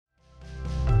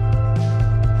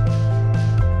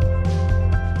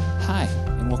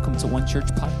to One Church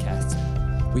Podcast.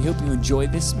 We hope you enjoy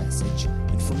this message,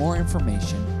 and for more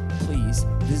information, please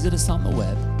visit us on the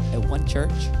web at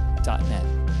onechurch.net.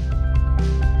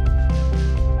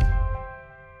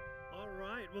 All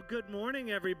right, well, good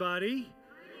morning, everybody.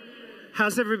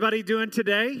 How's everybody doing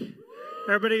today?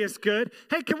 Everybody is good.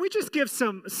 Hey, can we just give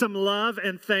some love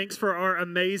and thanks for our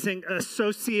amazing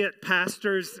associate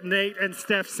pastors, Nate and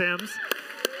Steph Sims?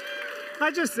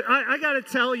 I got to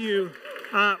tell you,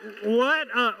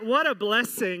 what a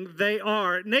blessing they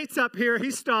are. Nate's up here,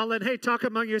 he's stalling. Hey, talk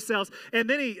among yourselves. And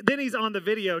then he's on the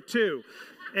video too.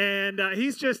 And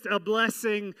he's just a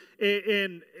blessing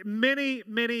in many,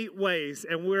 many ways.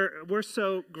 And we're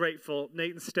so grateful,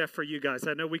 Nate and Steph, for you guys.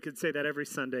 I know we could say that every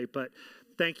Sunday, but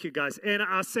thank you guys. And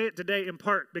I'll say it today in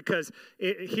part because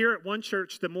here at One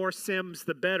Church, the more Sims,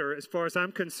 the better, as far as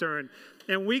I'm concerned.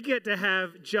 And we get to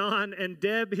have John and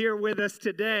Deb here with us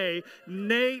today,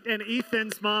 Nate and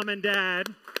Ethan's mom and dad.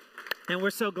 And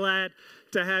we're so glad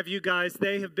to have you guys.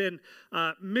 They have been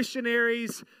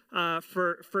missionaries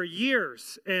for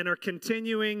years and are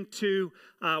continuing to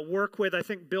work with, I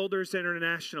think, Builders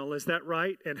International. Is that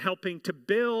right? And helping to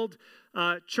build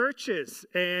churches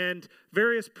and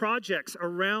various projects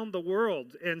around the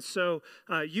world. And so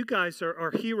you guys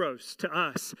are heroes to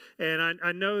us. And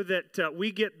I know that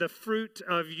we get the fruit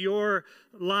of your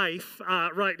life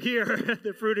right here,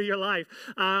 the fruit of your life.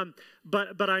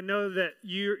 But I know that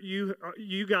you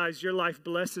guys, your life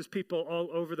blesses people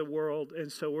all over the world.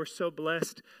 And so we're so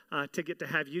blessed to get to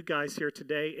have you guys here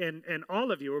today. And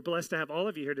all of you, we're blessed to have all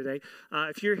of you here today.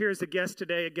 If you're here as a guest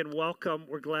today, again, welcome.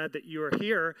 We're glad that you are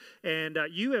here. And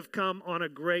you have come on a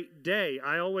great day.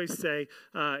 I always say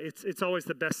it's always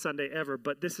the best Sunday ever,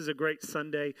 but this is a great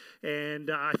Sunday.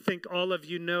 And I think all of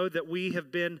you know that we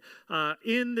have been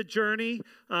in the journey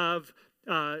of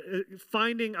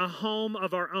finding a home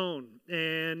of our own.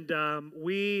 And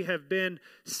we have been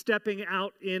stepping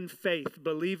out in faith,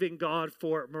 believing God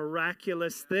for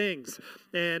miraculous things.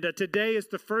 And today is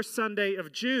the first Sunday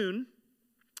of June.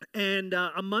 And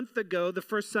a month ago, the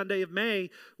first Sunday of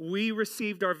May, we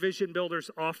received our Vision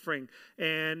Builders offering.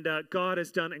 And God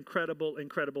has done incredible,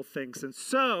 incredible things. And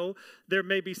so there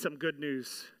may be some good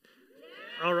news.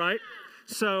 All right?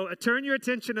 So turn your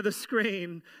attention to the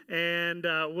screen, and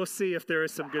we'll see if there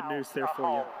is some good news there for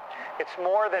you. It's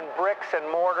more than bricks and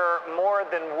mortar, more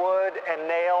than wood and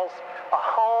nails. A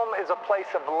home is a place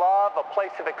of love, a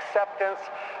place of acceptance,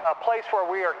 a place where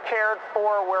we are cared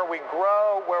for, where we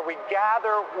grow, where we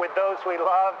gather with those we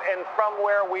love, and from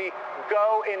where we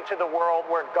go into the world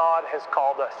where God has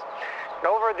called us. And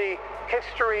over the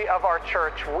history of our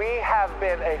church, we have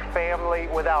been a family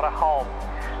without a home.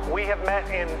 We have met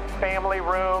in family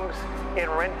rooms, in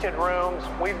rented rooms.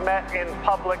 We've met in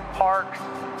public parks,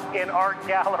 in art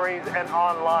galleries, and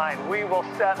online. We will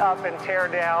set up and tear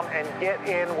down and get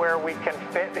in where we can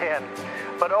fit in.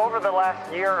 But over the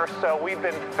last year or so, we've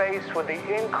been faced with the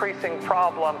increasing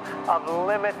problem of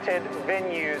limited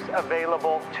venues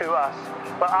available to us.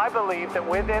 But I believe that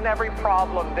within every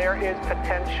problem, there is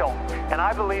potential. And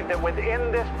I believe that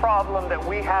within this problem that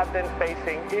we have been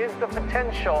facing is the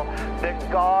potential that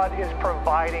God is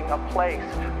providing a place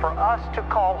for us to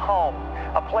call home.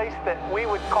 A place that we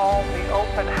would call the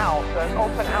open house, an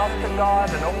open house to God,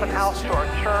 an open house to our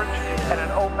church, and an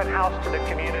open house to the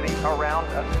community around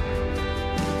us.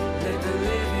 Let the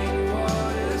living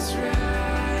waters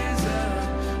rise up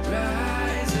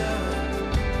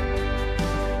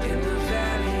in the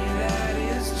valley that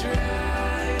is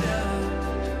dried up.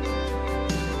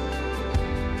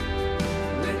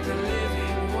 Let the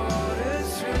living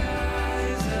waters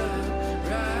rise up.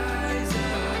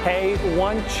 Hey,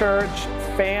 One Church,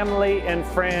 family, and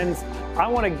friends, I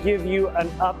want to give you an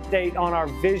update on our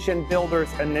Vision Builders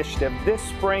initiative. This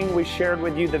spring, we shared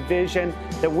with you the vision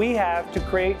that we have to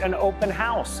create an open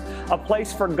house, a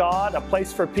place for God, a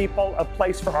place for people, a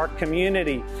place for our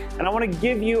community. And I want to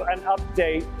give you an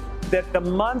update that the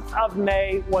month of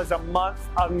May was a month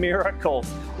of miracles.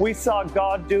 We saw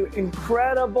God do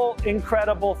incredible,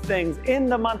 incredible things. In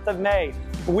the month of May,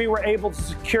 we were able to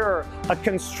secure a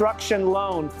construction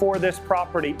loan for this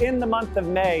property. In the month of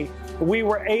May, we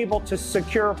were able to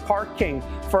secure parking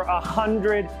for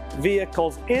 100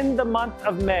 vehicles. In the month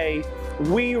of May,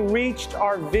 we reached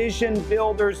our Vision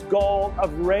Builders goal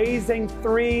of raising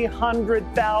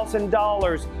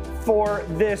 $300,000 for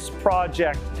this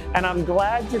project. And I'm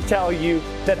glad to tell you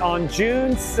that on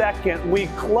June 2nd, we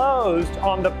closed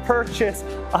on the purchase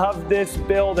of this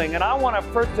building. And I want to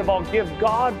first of all give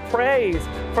God praise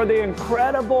for the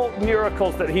incredible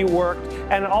miracles that He worked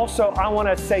And also, I want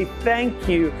to say thank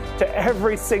you to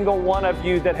every single one of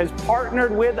you that has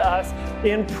partnered with us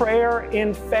in prayer,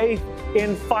 in faith,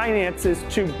 in finances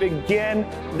to begin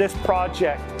this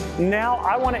project. Now,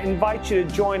 I want to invite you to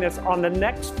join us on the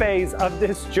next phase of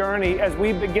this journey as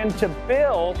we begin to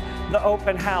build the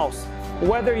open house.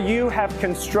 Whether you have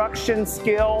construction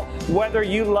skill, whether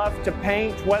you love to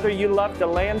paint, whether you love to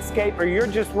landscape, or you're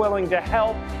just willing to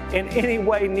help in any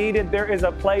way needed, there is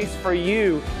a place for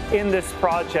you in this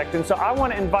project. And so I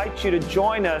want to invite you to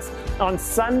join us on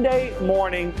Sunday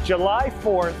morning, July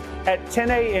 4th at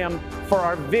 10 a.m. for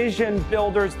our Vision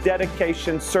Builders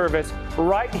dedication service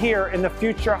right here in the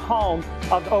future home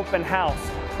of Open House.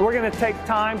 We're going to take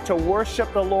time to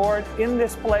worship the Lord in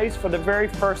this place for the very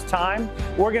first time.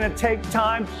 We're going to take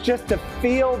time just to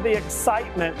feel the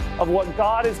excitement of what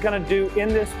God is going to do in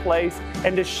this place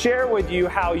and to share with you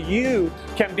how you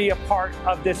can be a part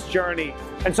of this journey.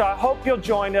 And so I hope you'll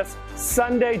join us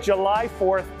Sunday, July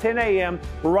 4th, 10 a.m.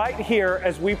 right here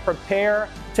as we prepare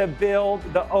to build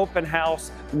the open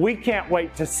house. We can't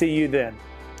wait to see you then.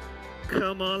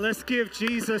 Come on, let's give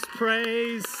Jesus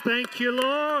praise. Thank you,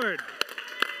 Lord.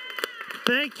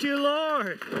 Thank you,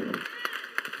 Lord.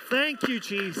 Thank you,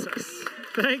 Jesus.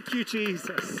 Thank you,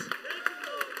 Jesus.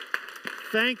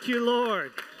 Thank you,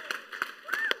 Lord.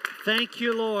 Thank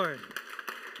you, Lord.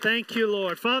 Thank you,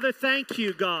 Lord. Father, thank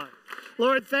you, God.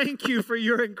 Lord, thank you for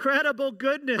your incredible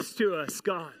goodness to us,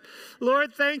 God.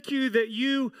 Lord, thank you that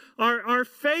you are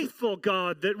faithful,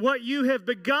 God, that what you have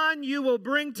begun, you will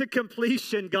bring to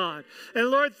completion, God. And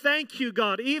Lord, thank you,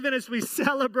 God, even as we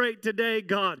celebrate today,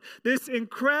 God, this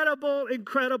incredible,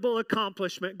 incredible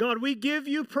accomplishment. God, we give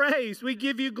you praise. We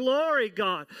give you glory,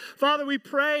 God. Father, we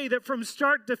pray that from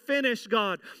start to finish,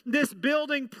 God, this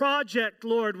building project,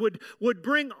 Lord, would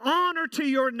bring honor to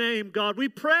your name, God. We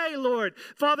pray, Lord,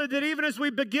 Father, that even as we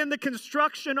begin the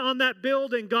construction on that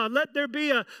building, God, let there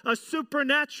be a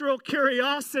supernatural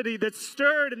curiosity that's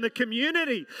stirred in the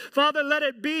community. Father, let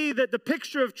it be that the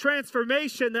picture of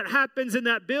transformation that happens in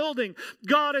that building,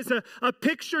 God, is a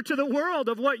picture to the world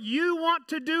of what you want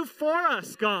to do for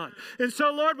us, God. And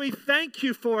so, Lord, we thank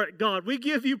you for it, God. We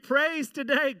give you praise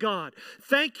today, God.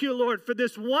 Thank you, Lord, for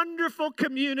this wonderful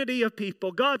community of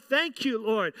people. God, thank you,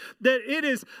 Lord, that it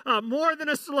is more than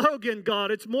a slogan,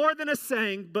 God. It's more than a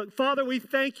saying. But, Father, we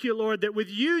thank you, Lord, that with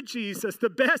you, Jesus, the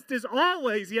best is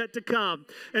always yet to come.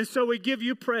 And so we give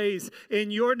you praise.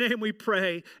 In your name we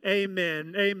pray.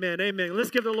 Amen. Amen. Amen. Let's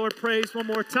give the Lord praise one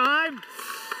more time.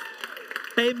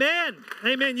 Amen.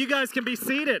 Amen. You guys can be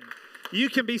seated. You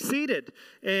can be seated.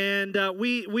 And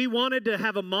we wanted to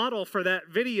have a model for that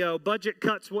video. Budget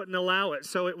cuts wouldn't allow it,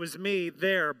 so it was me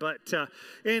there. But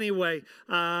anyway,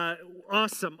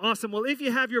 awesome. Well, if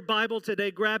you have your Bible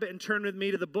today, grab it and turn with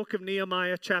me to the book of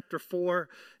Nehemiah chapter 4.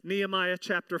 Nehemiah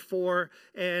chapter 4.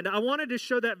 And I wanted to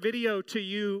show that video to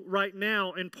you right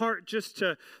now, in part just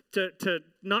to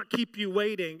not keep you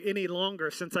waiting any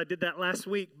longer, since I did that last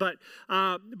week, but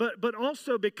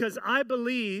also because I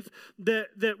believe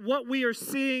that what we are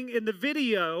seeing in the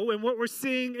video and what we're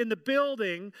seeing in the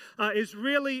building is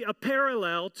really a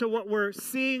parallel to what we're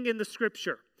seeing in the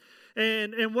Scripture,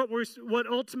 and what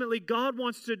ultimately God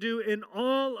wants to do in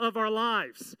all of our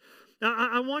lives. Now,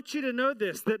 I want you to know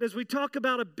this, that as we talk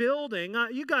about a building,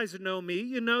 you guys know me.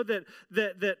 You know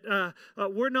that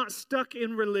we're not stuck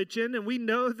in religion, and we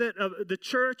know that the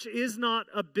church is not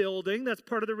a building. That's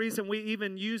part of the reason we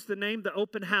even use the name, the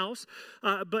open house.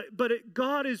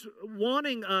 God is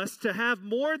wanting us to have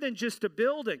more than just a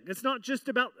building. It's not just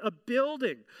about a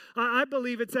building. I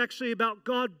believe it's actually about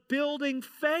God building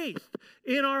faith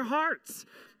in our hearts.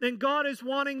 And God is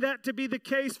wanting that to be the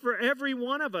case for every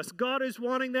one of us. God is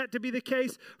wanting that to be the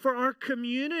case for our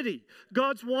community.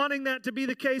 God's wanting that to be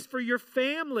the case for your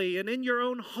family and in your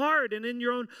own heart and in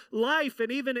your own life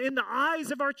and even in the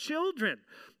eyes of our children.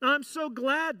 I'm so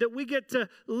glad that we get to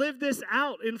live this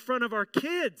out in front of our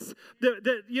kids.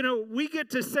 That we get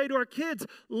to say to our kids,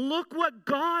 look what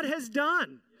God has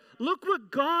done. Look what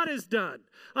God has done.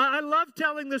 I love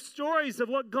telling the stories of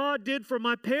what God did for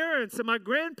my parents and my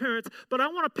grandparents, but I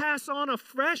want to pass on a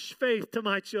fresh faith to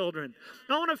my children.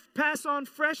 I want to pass on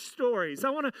fresh stories.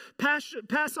 I want to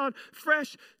pass on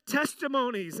fresh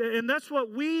testimonies. And that's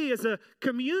what we as a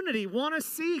community want to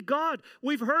see. God,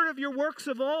 we've heard of your works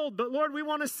of old, but Lord, we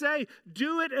want to say,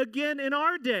 do it again in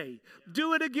our day.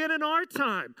 Do it again in our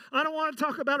time. I don't want to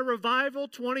talk about a revival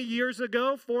 20 years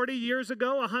ago, 40 years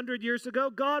ago, 100 years ago.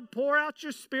 God, pour out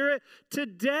your Spirit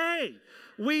today.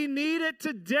 We need it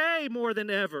today more than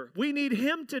ever. We need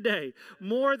him today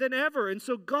more than ever. And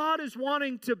so God is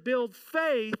wanting to build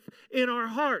faith in our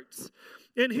hearts.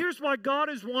 And here's why God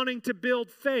is wanting to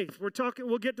build faith.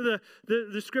 We'll get to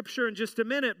the scripture in just a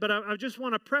minute, but I just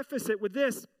want to preface it with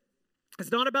this.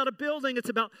 It's not about a building, it's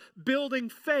about building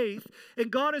faith.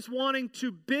 And God is wanting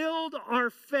to build our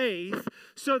faith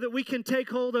so that we can take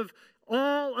hold of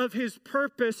all of His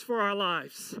purpose for our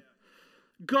lives.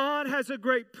 God has a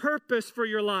great purpose for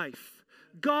your life.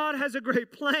 God has a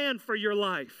great plan for your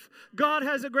life. God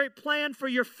has a great plan for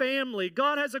your family.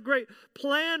 God has a great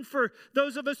plan for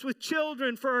those of us with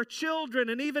children, for our children.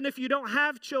 And even if you don't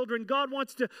have children, God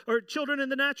wants to, or children in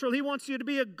the natural, He wants you to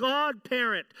be a God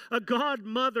parent, a God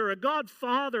mother, a God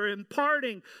father,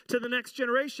 imparting to the next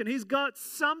generation. He's got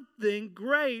something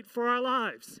great for our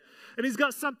lives. And He's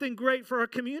got something great for our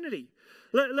community.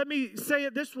 Let me say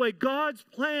it this way. God's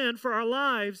plan for our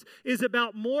lives is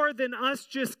about more than us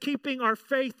just keeping our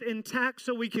faith intact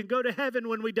so we can go to heaven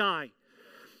when we die.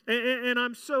 And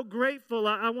I'm so grateful.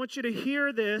 I want you to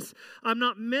hear this. I'm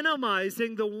not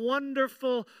minimizing the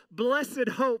wonderful, blessed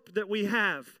hope that we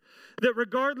have. That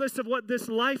regardless of what this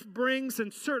life brings,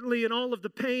 and certainly in all of the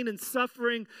pain and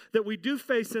suffering that we do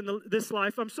face in this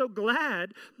life, I'm so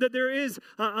glad that there is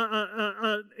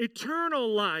an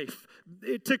eternal life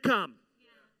to come.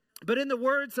 But in the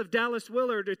words of Dallas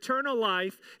Willard, eternal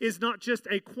life is not just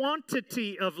a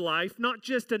quantity of life, not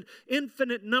just an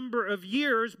infinite number of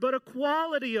years, but a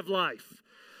quality of life.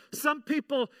 Some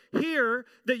people hear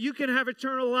that you can have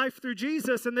eternal life through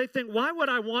Jesus, and they think, why would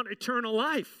I want eternal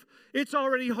life? It's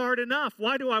already hard enough.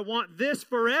 Why do I want this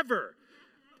forever?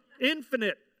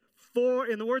 Infinite.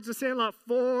 In the words of Sandlot,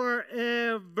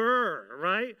 forever,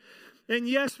 right? And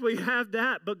yes, we have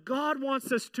that, but God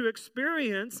wants us to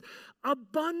experience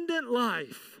abundant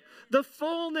life, the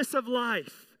fullness of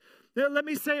life. Now, let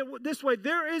me say it this way.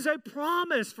 There is a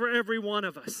promise for every one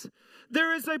of us.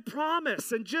 There is a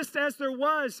promise. And just as there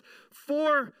was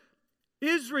for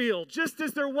Israel, just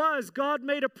as there was, God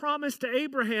made a promise to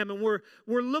Abraham. And we're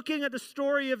looking at the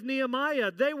story of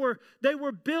Nehemiah. They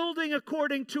were building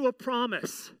according to a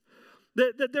promise.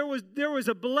 That there was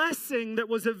a blessing that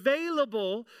was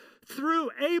available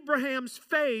through Abraham's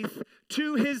faith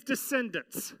to his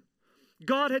descendants.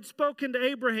 God had spoken to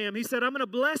Abraham. He said, I'm going to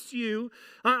bless you.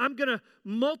 I'm going to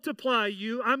multiply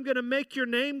you. I'm going to make your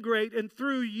name great. And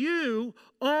through you,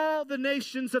 all the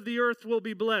nations of the earth will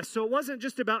be blessed. So it wasn't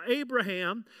just about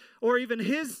Abraham or even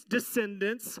his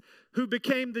descendants who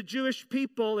became the Jewish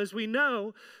people, as we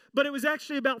know, but it was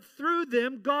actually about through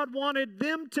them, God wanted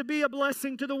them to be a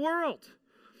blessing to the world.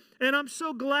 And I'm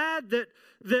so glad that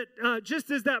just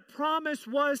as that promise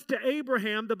was to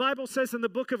Abraham, the Bible says in the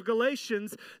book of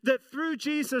Galatians that through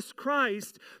Jesus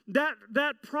Christ,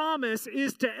 that promise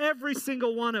is to every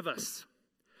single one of us.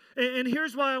 And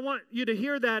here's why I want you to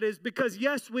hear that is because,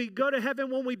 yes, we go to heaven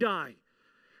when we die.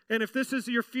 And if this is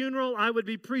your funeral, I would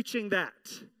be preaching that.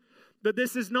 But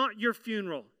this is not your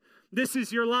funeral. This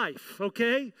is your life,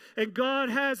 okay? And God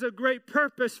has a great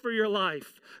purpose for your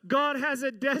life. God has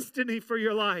a destiny for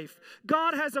your life.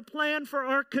 God has a plan for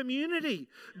our community.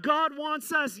 God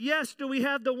wants us, yes, do we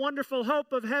have the wonderful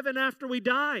hope of heaven after we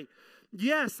die?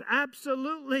 Yes,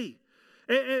 absolutely.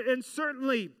 And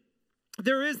certainly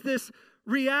there is this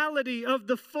reality of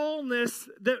the fullness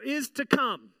that is to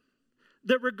come.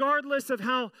 That regardless of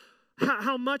how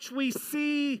much we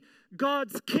see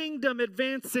God's kingdom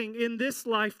advancing in this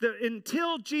life, that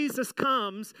until Jesus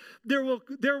comes, there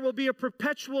will be a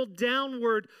perpetual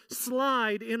downward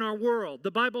slide in our world.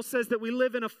 The Bible says that we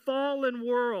live in a fallen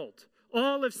world.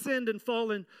 All have sinned and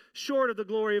fallen short of the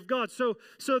glory of God. So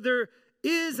there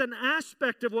is an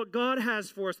aspect of what God has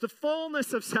for us. The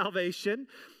fullness of salvation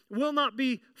will not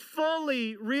be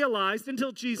fully realized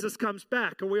until Jesus comes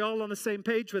back. Are we all on the same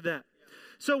page with that?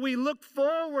 So we look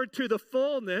forward to the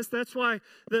fullness. That's why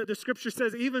the scripture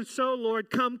says, even so, Lord,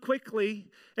 come quickly.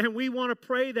 And we want to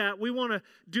pray that. We want to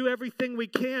do everything we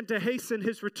can to hasten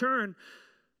His return.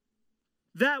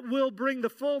 That will bring the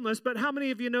fullness. But how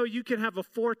many of you know you can have a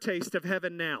foretaste of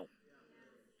heaven now?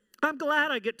 I'm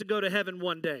glad I get to go to heaven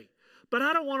one day. But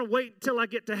I don't want to wait until I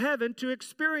get to heaven to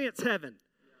experience heaven.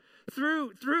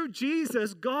 Through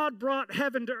Jesus, God brought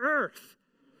heaven to earth.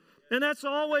 And that's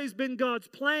always been God's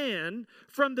plan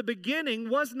from the beginning,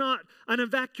 was not an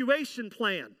evacuation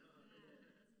plan.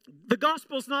 The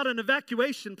gospel's not an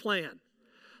evacuation plan.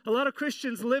 A lot of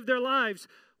Christians live their lives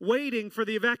waiting for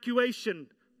the evacuation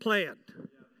plan.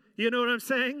 You know what I'm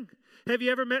saying? Have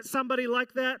you ever met somebody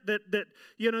like that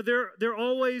you know, they're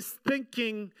always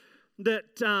thinking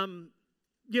that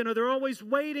they're always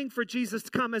waiting for Jesus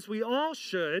to come, as we all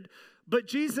should. But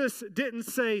Jesus didn't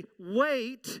say,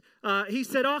 wait. He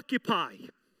said, occupy.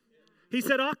 He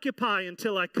said, occupy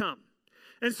until I come.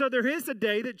 And so there is a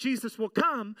day that Jesus will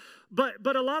come,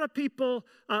 but a lot of people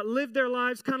live their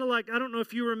lives kind of like, I don't know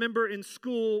if you remember in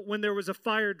school when there was a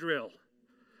fire drill.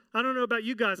 I don't know about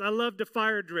you guys. I loved a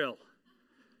fire drill.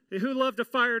 Who loved a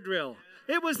fire drill?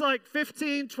 It was like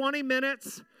 15, 20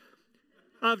 minutes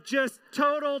of just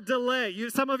total delay.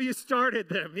 Some of you started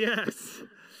them, yes.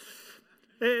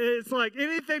 It's like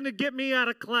anything to get me out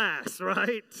of class,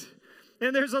 right?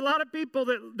 And there's a lot of people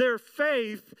that their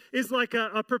faith is like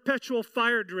a perpetual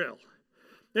fire drill.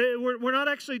 We're not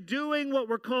actually doing what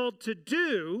we're called to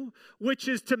do, which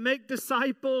is to make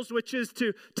disciples, which is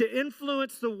to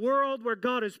influence the world where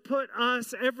God has put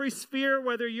us, every sphere,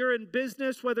 whether you're in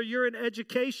business, whether you're in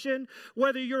education,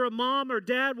 whether you're a mom or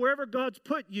dad, wherever God's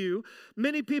put you.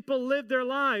 Many people live their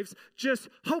lives just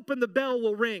hoping the bell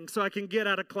will ring so I can get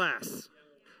out of class.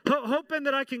 Hoping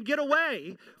that I can get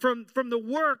away from the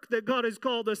work that God has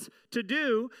called us to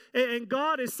do. And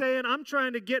God is saying, I'm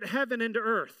trying to get heaven into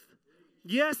earth.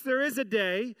 Yes, there is a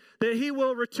day that he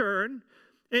will return.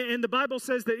 And the Bible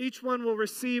says that each one will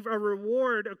receive a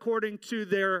reward according to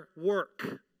their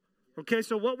work. Okay,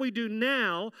 so what we do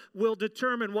now will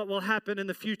determine what will happen in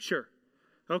the future.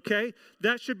 Okay,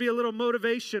 that should be a little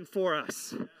motivation for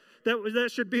us. That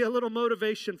should be a little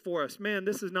motivation for us. Man,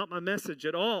 this is not my message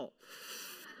at all.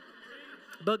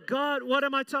 But God, what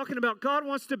am I talking about? God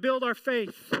wants to build our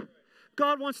faith.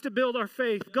 God wants to build our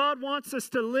faith. God wants us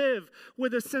to live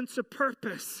with a sense of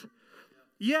purpose.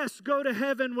 Yes, go to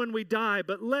heaven when we die,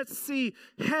 but let's see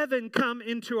heaven come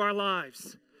into our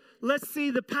lives. Let's see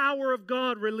the power of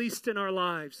God released in our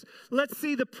lives. Let's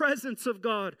see the presence of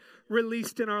God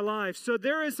released in our lives. So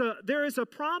there is a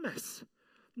promise.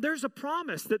 There's a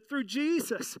promise that through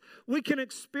Jesus, we can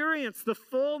experience the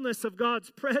fullness of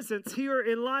God's presence here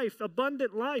in life,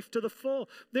 abundant life to the full.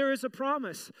 There is a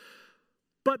promise,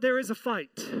 but there is a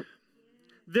fight.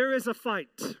 There is a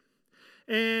fight.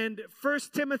 And 1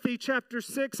 Timothy chapter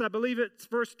 6, I believe it's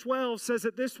verse 12, says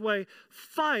it this way: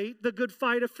 fight the good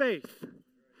fight of faith.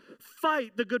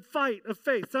 Fight the good fight of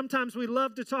faith. Sometimes we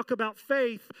love to talk about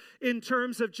faith in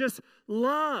terms of just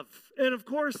love. And of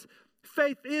course,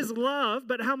 faith is love,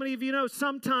 but how many of you know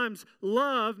sometimes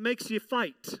love makes you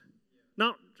fight?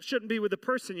 Shouldn't be with the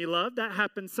person you love. That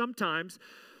happens sometimes.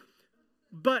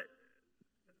 But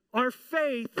our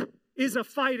faith is a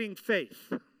fighting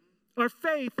faith. Our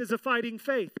faith is a fighting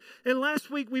faith. And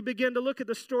last week we began to look at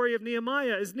the story of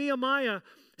Nehemiah. As Nehemiah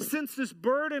sensed this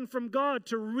burden from God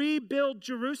to rebuild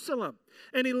Jerusalem.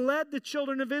 And he led the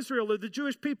children of Israel, or the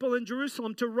Jewish people in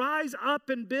Jerusalem, to rise up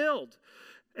and build.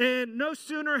 And no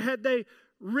sooner had they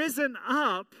risen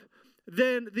up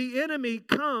than the enemy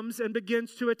comes and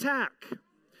begins to attack.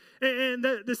 And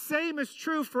the same is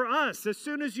true for us. As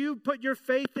soon as you put your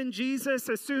faith in Jesus,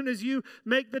 as soon as you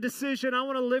make the decision, I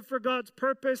want to live for God's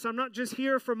purpose. I'm not just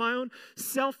here for my own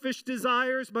selfish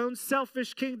desires, my own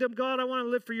selfish kingdom. God, I want to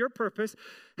live for your purpose.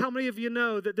 How many of you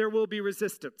know that there will be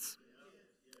resistance?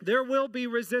 There will be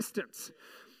resistance.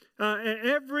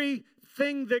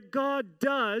 Everything that God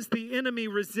does, the enemy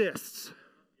resists.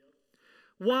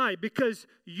 Why? Because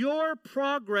your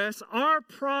progress, our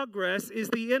progress, is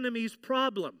the enemy's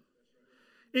problem.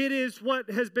 It is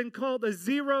what has been called a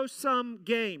zero-sum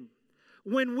game.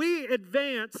 When we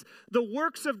advance, the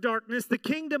works of darkness, the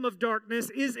kingdom of darkness,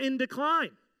 is in decline.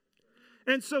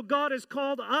 And so God has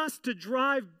called us to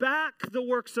drive back the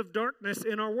works of darkness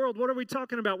in our world. What are we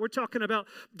talking about? We're talking about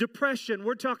depression.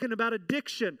 We're talking about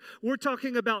addiction. We're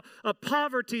talking about a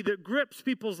poverty that grips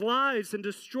people's lives and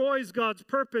destroys God's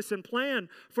purpose and plan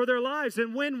for their lives.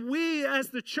 And when we as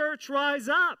the church rise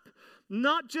up,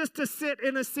 not just to sit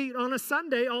in a seat on a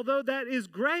Sunday, although that is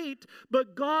great,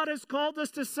 but God has called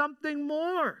us to something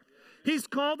more. He's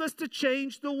called us to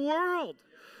change the world.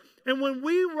 And when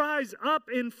we rise up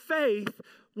in faith,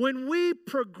 when we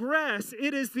progress,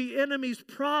 it is the enemy's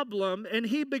problem, and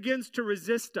he begins to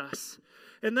resist us.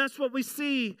 And that's what we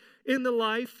see in the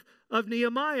life of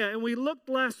Nehemiah. And we looked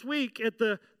last week at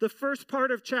the first part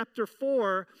of chapter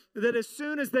 4, that as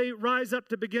soon as they rise up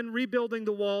to begin rebuilding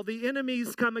the wall, the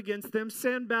enemies come against them.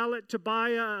 Sanballat,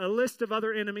 Tobiah, a list of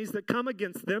other enemies that come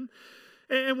against them.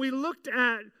 And we looked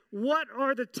at what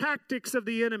are the tactics of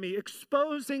the enemy,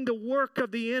 exposing the work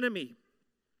of the enemy.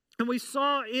 And we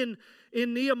saw in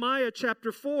Nehemiah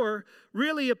chapter 4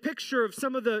 really a picture of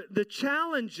some of the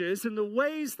challenges and the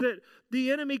ways that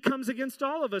the enemy comes against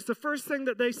all of us. The first thing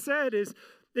that they said is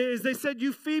they said,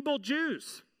 you feeble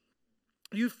Jews.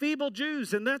 You feeble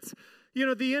Jews. And that's,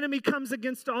 the enemy comes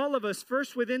against all of us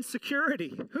first with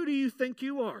insecurity. Who do you think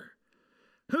you are?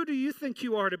 Who do you think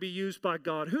you are to be used by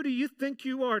God? Who do you think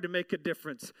you are to make a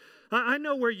difference? I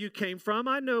know where you came from.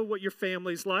 I know what your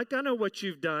family's like. I know what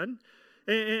you've done.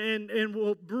 and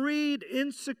will breed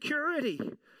insecurity.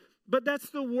 But that's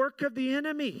the work of the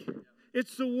enemy.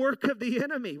 It's the work of the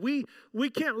enemy. We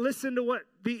can't listen to what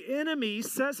the enemy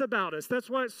says about us. That's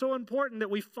why it's so important that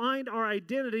we find our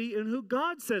identity in who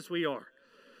God says we are.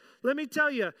 Let me tell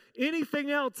you,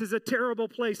 anything else is a terrible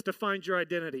place to find your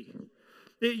identity.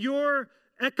 Your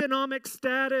economic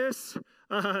status,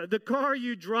 the car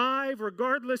you drive,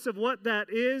 regardless of what that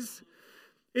is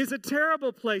a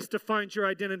terrible place to find your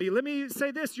identity. Let me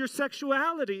say this, your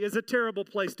sexuality is a terrible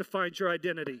place to find your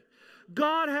identity.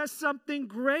 God has something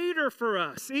greater for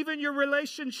us. Even your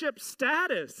relationship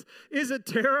status is a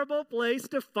terrible place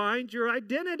to find your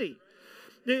identity.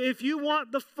 If you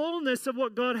want the fullness of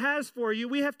what God has for you,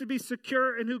 we have to be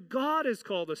secure in who God has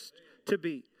called us to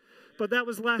be. But that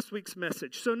was last week's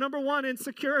message. So number one,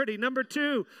 insecurity. Number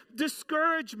two,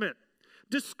 discouragement.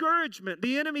 Discouragement.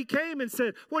 The enemy came and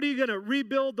said, what, are you going to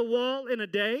rebuild the wall in a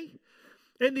day?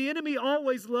 And the enemy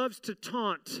always loves to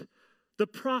taunt the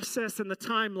process and the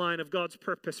timeline of God's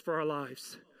purpose for our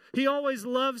lives. He always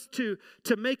loves to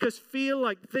make us feel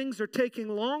like things are taking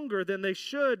longer than they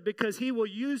should because he will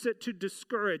use it to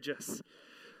discourage us.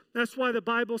 That's why the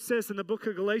Bible says in the book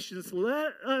of Galatians,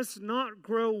 let us not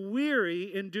grow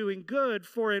weary in doing good,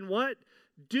 for in what?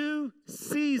 Due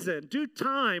season, due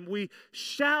time, we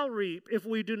shall reap if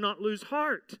we do not lose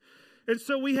heart. And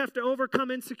so we have to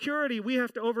overcome insecurity. We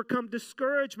have to overcome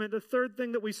discouragement. The third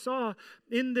thing that we saw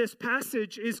in this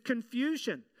passage is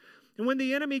confusion. And when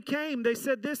the enemy came, they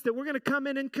said this, that we're going to come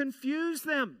in and confuse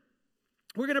them.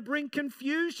 We're going to bring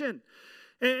confusion.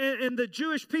 And the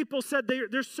Jewish people said,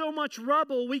 there's so much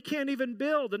rubble, we can't even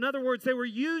build. In other words, they were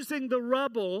using the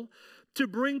rubble to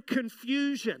bring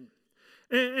confusion.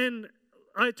 And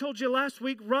I told you last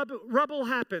week, rubble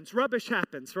happens, rubbish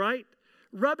happens, right?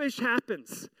 Rubbish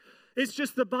happens. It's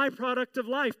just the byproduct of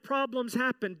life. Problems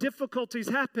happen, difficulties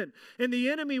happen. And the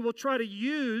enemy will try to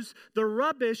use the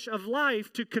rubbish of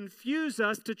life to confuse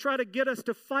us, to try to get us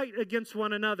to fight against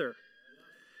one another.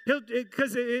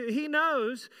 Because he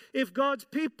knows if God's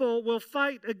people will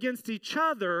fight against each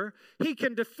other, he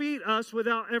can defeat us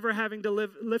without ever having to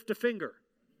lift a finger.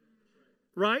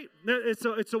 Right?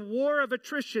 It's a war of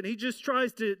attrition. He just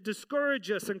tries to discourage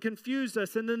us and confuse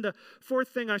us. And then the fourth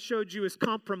thing I showed you is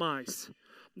compromise.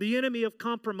 The enemy of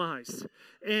compromise,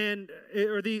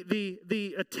 or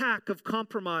the attack of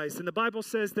compromise. And the Bible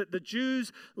says that the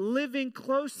Jews living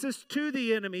closest to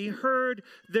the enemy heard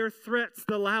their threats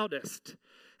the loudest.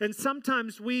 And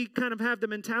sometimes we kind of have the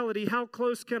mentality, how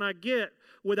close can I get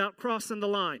without crossing the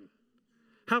line?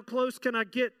 How close can I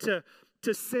get to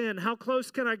sin? How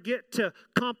close can I get to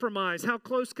compromise? How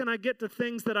close can I get to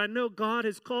things that I know God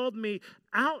has called me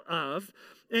out of?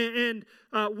 And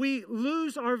we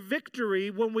lose our victory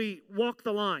when we walk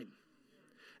the line.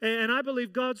 And I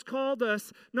believe God's called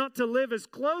us not to live as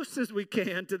close as we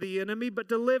can to the enemy, but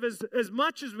to live as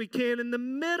much as we can in the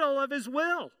middle of his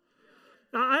will.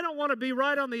 Now, I don't want to be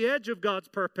right on the edge of God's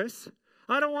purpose.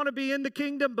 I don't want to be in the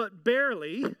kingdom, but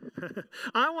barely.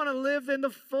 I want to live in the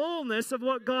fullness of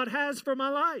what God has for my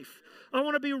life. I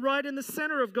want to be right in the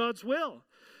center of God's will.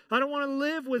 I don't want to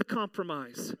live with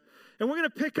compromise. And we're going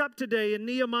to pick up today in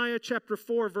Nehemiah chapter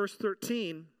 4, verse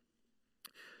 13.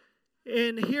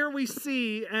 And here we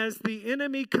see as the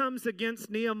enemy comes against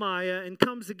Nehemiah and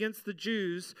comes against the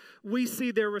Jews, we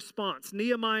see their response.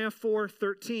 Nehemiah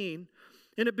 4:13.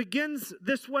 And it begins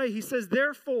this way. He says,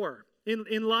 therefore,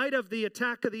 in light of the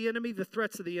attack of the enemy, the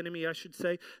threats of the enemy, I should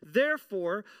say,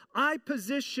 therefore, I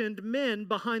positioned men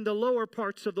behind the lower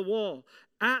parts of the wall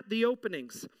at the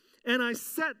openings. And I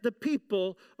set the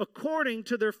people according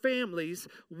to their families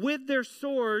with their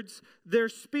swords, their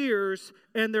spears,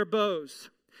 and their bows.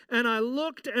 And I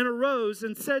looked and arose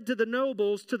and said to the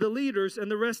nobles, to the leaders,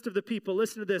 and the rest of the people,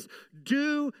 listen to this,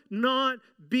 do not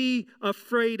be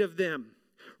afraid of them.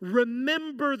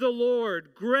 Remember the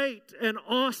Lord, great and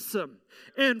awesome,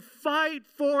 and fight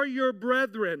for your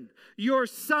brethren, your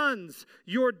sons,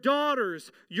 your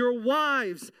daughters, your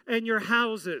wives, and your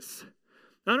houses.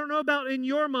 I don't know about in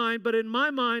your mind, but in my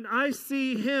mind, I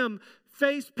see him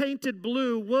face painted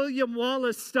blue, William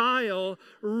Wallace style,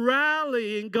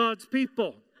 rallying God's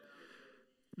people.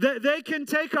 They can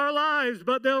take our lives,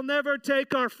 but they'll never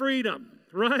take our freedom,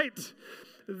 right?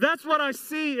 That's what I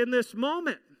see in this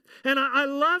moment. And I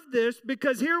love this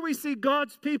because here we see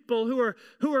God's people who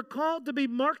are called to be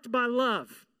marked by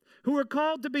love, who are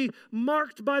called to be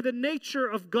marked by the nature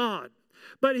of God.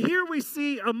 But here we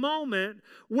see a moment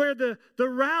where the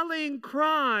rallying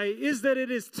cry is that it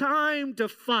is time to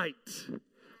fight.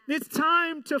 It's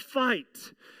time to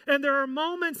fight. And there are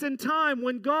moments in time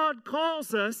when God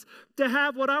calls us to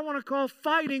have what I want to call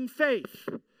fighting faith.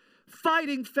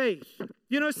 Fighting faith.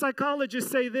 You know, psychologists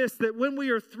say this, that when we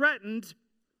are threatened,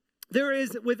 there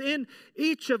is within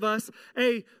each of us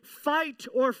a fight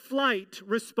or flight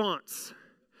response.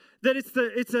 That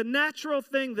it's a natural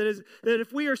thing that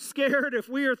if we are scared, if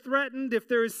we are threatened, if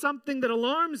there is something that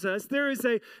alarms us, there is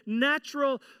a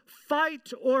natural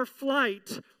fight or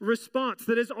flight response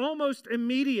that is almost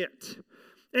immediate.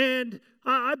 And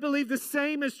I believe the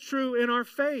same is true in our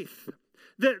faith.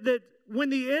 That when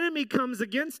the enemy comes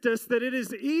against us, that it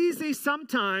is easy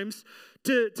sometimes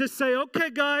to say, okay,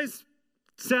 guys,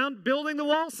 building the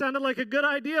wall sounded like a good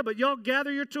idea, but y'all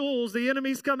gather your tools. The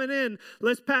enemy's coming in.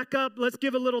 Let's pack up. Let's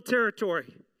give a little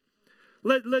territory.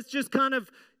 Let's just kind of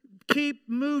keep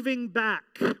moving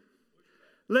back.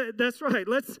 That's right.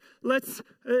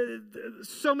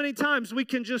 So many times we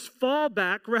can just fall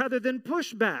back rather than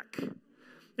push back.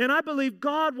 And I believe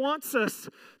God wants us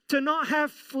to not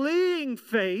have fleeing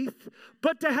faith,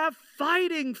 but to have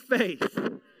fighting faith.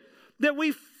 That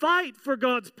we fight for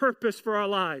God's purpose for our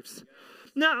lives.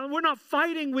 Now, we're not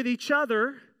fighting with each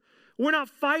other. We're not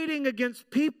fighting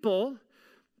against people.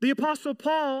 The Apostle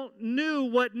Paul knew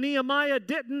what Nehemiah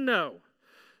didn't know.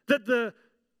 That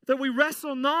we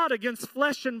wrestle not against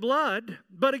flesh and blood,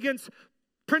 but against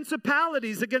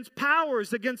principalities, against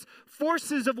powers, against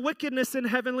forces of wickedness in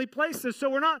heavenly places. So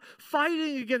we're not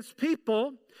fighting against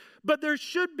people, but there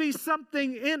should be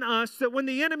something in us that when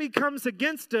the enemy comes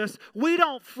against us, we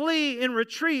don't flee in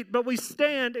retreat, but we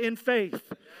stand in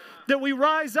faith. That we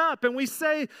rise up and we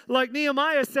say, like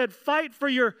Nehemiah said, fight for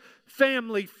your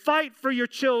family, fight for your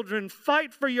children,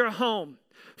 fight for your home,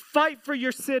 fight for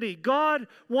your city. God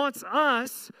wants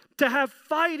us to have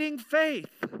fighting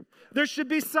faith. There should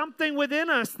be something within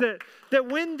us that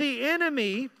when the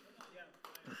enemy,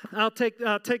 I'll take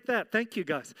that. Thank you,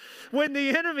 guys. When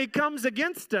the enemy comes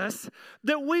against us,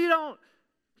 that we don't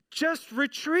just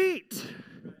retreat.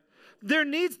 There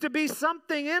needs to be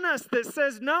something in us that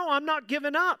says, no, I'm not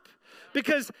giving up.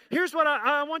 Because here's what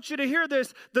I want you to hear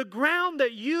this. The ground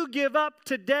that you give up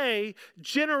today,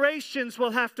 generations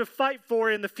will have to fight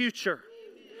for in the future.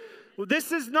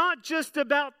 This is not just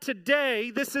about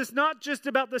today. This is not just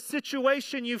about the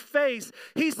situation you face.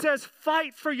 He says,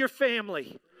 fight for your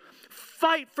family.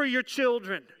 Fight for your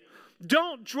children.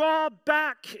 Don't draw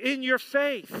back in your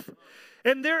faith.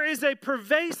 And there is a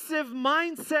pervasive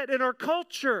mindset in our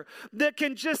culture that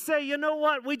can just say, you know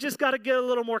what, we just got to get a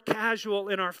little more casual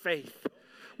in our faith.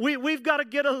 We've got to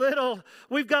get a little,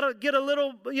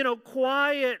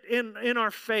 quiet in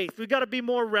our faith. We've got to be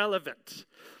more relevant.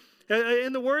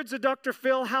 In the words of Dr.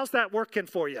 Phil, how's that working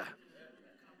for you?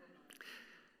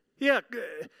 Yeah,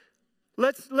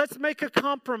 let's make a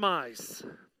compromise.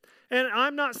 And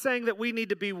I'm not saying that we need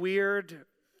to be weird.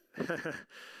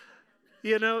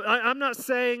 I'm not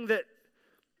saying that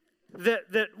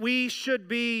we should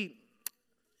be,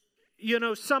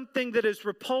 something that is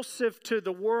repulsive to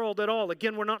the world at all.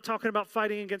 Again, we're not talking about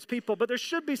fighting against people, but there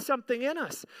should be something in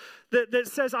us that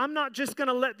says, I'm not just going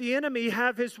to let the enemy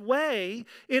have his way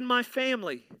in my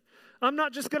family. I'm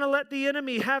not just going to let the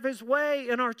enemy have his way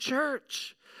in our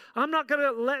church. I'm not going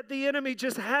to let the enemy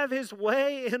just have his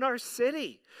way in our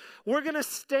city. We're going to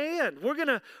stand. We're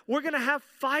going to have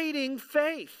fighting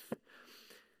faith.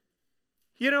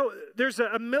 There's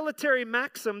a military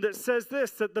maxim that says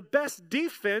this, that the best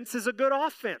defense is a good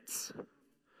offense.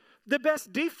 The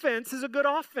best defense is a good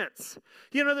offense.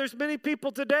 There's many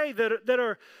people today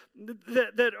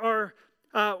that are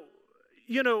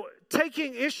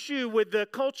taking issue with the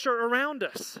culture around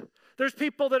us. There's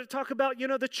people that talk about,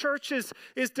 the church is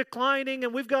declining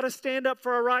and we've got to stand up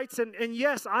for our rights. And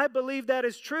yes, I believe that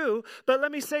is true. But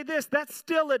let me say this, that's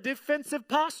still a defensive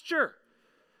posture.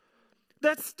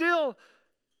 That's still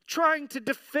trying to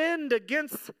defend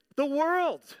against the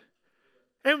world.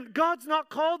 And God's not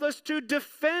called us to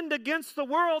defend against the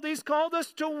world. He's called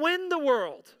us to win the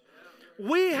world.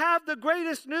 We have the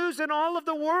greatest news in all of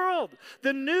the world,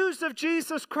 the news of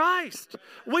Jesus Christ.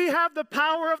 We have the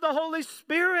power of the Holy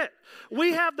Spirit.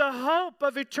 We have the hope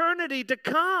of eternity to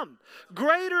come.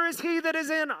 Greater is He that is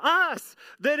in us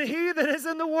than he that is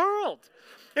in the world.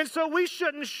 And so we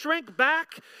shouldn't shrink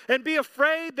back and be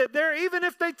afraid that even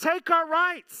if they take our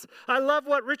rights. I love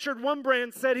what Richard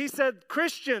Wurmbrand said. He said,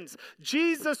 Christians,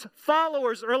 Jesus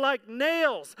followers are like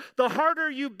nails. The harder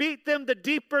you beat them, the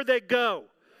deeper they go.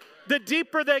 The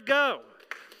deeper they go.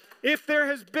 If there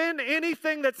has been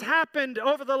anything that's happened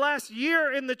over the last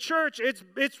year in the church,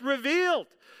 it's revealed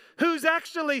who's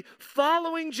actually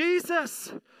following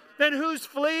Jesus and who's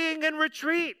fleeing in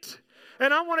retreat.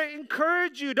 And I want to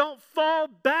encourage you, don't fall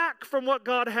back from what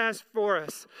God has for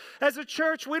us. As a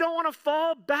church, we don't want to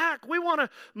fall back. We want to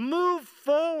move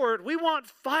forward. We want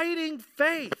fighting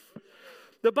faith.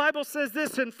 The Bible says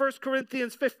this in 1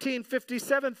 Corinthians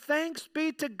 15:57, thanks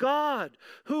be to God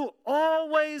who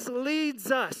always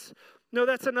leads us. No,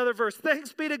 that's another verse.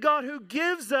 Thanks be to God who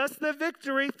gives us the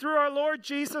victory through our Lord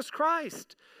Jesus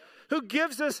Christ. Who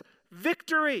gives us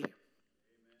victory.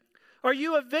 Are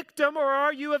you a victim or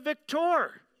are you a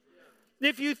victor?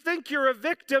 If you think you're a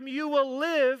victim, you will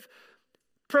live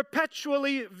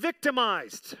perpetually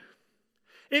victimized.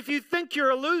 If you think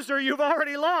you're a loser, you've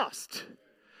already lost.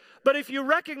 But if you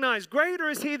recognize, greater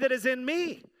is he that is in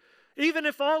me, even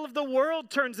if all of the world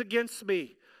turns against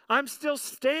me, I'm still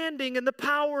standing in the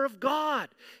power of God.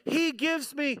 He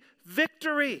gives me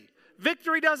victory.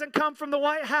 Victory doesn't come from the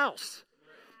White House.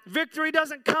 Victory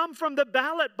doesn't come from the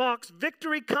ballot box.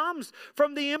 Victory comes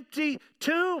from the empty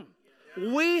tomb.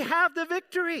 We have the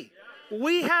victory.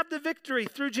 We have the victory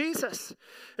through Jesus.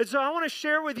 And so I want to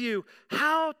share with you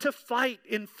how to fight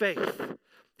in faith.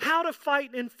 How to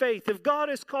fight in faith. If God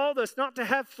has called us not to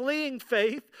have fleeing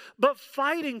faith, but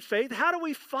fighting faith, how do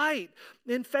we fight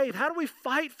in faith? How do we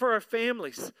fight for our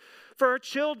families, for our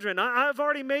children? I've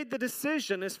already made the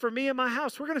decision. As for me and my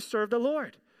house, we're going to serve the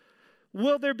Lord.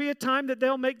 Will there be a time that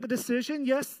they'll make the decision?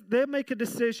 Yes, they'll make a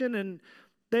decision, and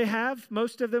they have,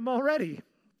 most of them already.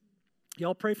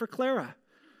 Y'all pray for Clara.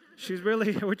 She's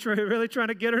really trying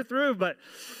to get her through, but...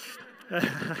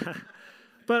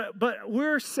 But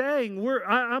we're saying,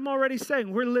 I'm already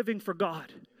saying we're living for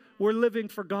God. We're living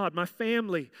for God. My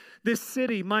family, this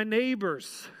city, my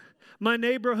neighbors, my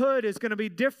neighborhood is going to be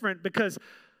different because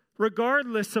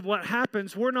regardless of what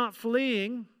happens, we're not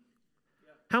fleeing.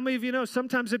 How many of you know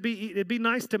sometimes it'd be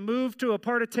nice to move to a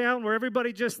part of town where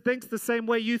everybody just thinks the same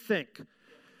way you think?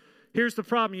 Here's the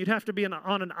problem. You'd have to be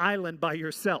on an island by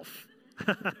yourself.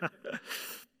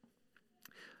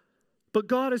 But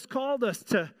God has called us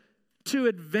to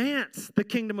advance the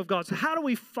kingdom of God. So how do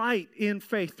we fight in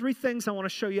faith? 3 things I want to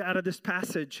show you out of this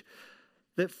passage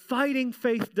that fighting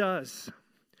faith does.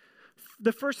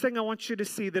 The first thing I want you to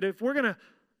see, that if we're going to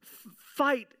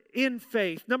fight in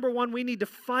faith, number 1, we need to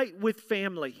fight with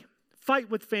family.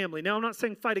 Fight with family. Now, I'm not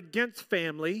saying fight against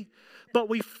family, but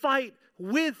we fight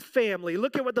with family.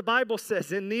 Look at what the Bible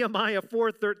says in Nehemiah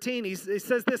 4:13. He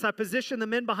says this, I positioned the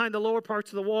men behind the lower parts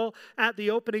of the wall at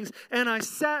the openings, and I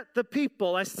set the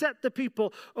people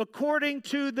according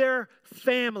to their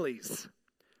families.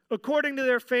 According to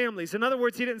their families. In other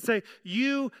words, he didn't say,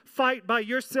 you fight by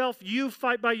yourself, you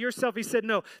fight by yourself. He said,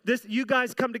 no, you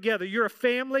guys come together. You're a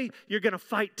family, you're going to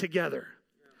fight together.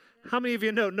 How many of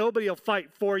you know nobody will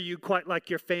fight for you quite like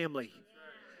your family?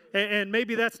 And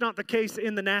maybe that's not the case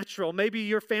in the natural. Maybe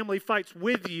your family fights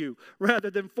with you rather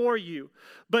than for you.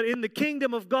 But in the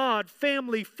kingdom of God,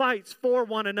 family fights for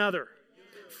one another.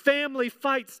 Family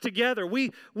fights together.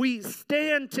 We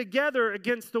stand together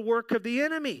against the work of the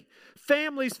enemy.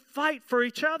 Families fight for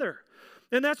each other.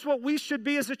 And that's what we should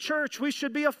be as a church. We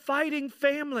should be a fighting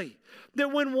family.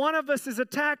 That when one of us is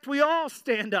attacked, we all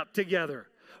stand up together.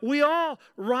 We all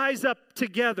rise up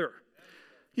together.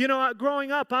 You know,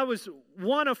 growing up, I was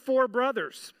one of 4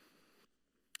 brothers.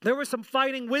 There was some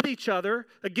fighting with each other,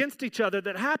 against each other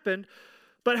that happened.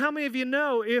 But how many of you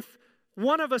know if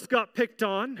one of us got picked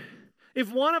on,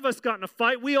 if one of us got in a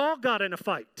fight, we all got in a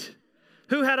fight?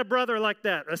 Who had a brother like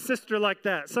that, a sister like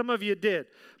that? Some of you did.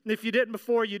 And if you didn't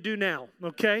before, you do now,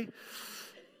 okay?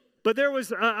 But there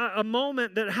was a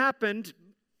moment that happened,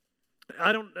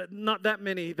 not that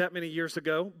many years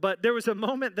ago, but there was a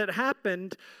moment that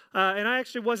happened, and I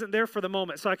actually wasn't there for the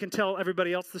moment, so I can tell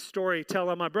everybody else the story, tell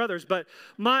on my brothers. But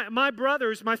my 3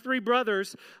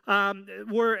 brothers,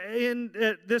 were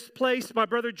in this place. My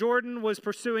brother Jordan was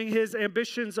pursuing his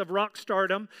ambitions of rock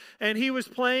stardom, and he was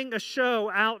playing a show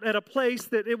out at a place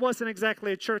that it wasn't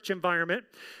exactly a church environment.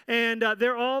 And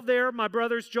they're all there. My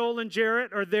brothers Joel and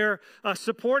Jarrett are there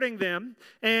supporting them.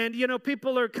 And, you know,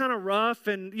 people are kind of rough,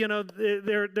 and, you know,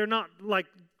 they're not like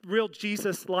real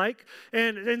Jesus-like.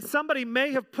 And somebody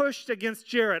may have pushed against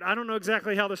Jarrett. I don't know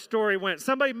exactly how the story went.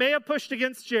 Somebody may have pushed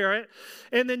against Jarrett,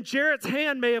 and then Jarrett's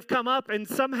hand may have come up and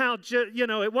somehow, you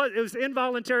know, it was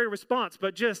involuntary response,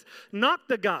 but just knocked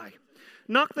the guy.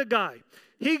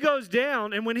 He goes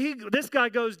down, and when this guy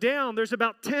goes down, there's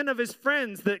about 10 of his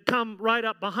friends that come right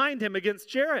up behind him against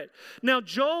Jarrett. Now,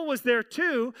 Joel was there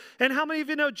too, and how many of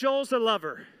you know Joel's a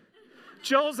lover?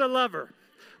 Joel's a lover.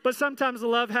 But sometimes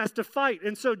love has to fight.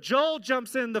 And so Joel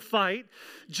jumps in the fight.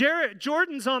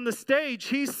 Jordan's on the stage.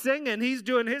 He's singing. He's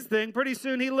doing his thing. Pretty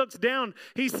soon he looks down.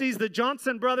 He sees the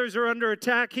Johnson brothers are under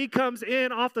attack. He comes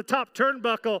in off the top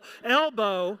turnbuckle,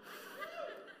 elbow.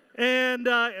 And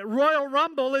Royal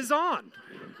Rumble is on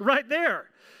right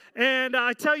there. And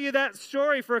I tell you that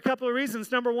story for a couple of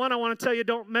reasons. Number 1, I want to tell you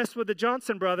don't mess with the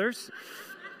Johnson brothers.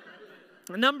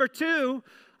 Number two,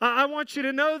 I want you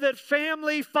to know that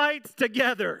family fights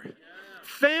together.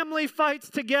 Family fights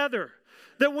together.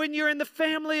 That when you're in the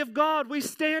family of God, we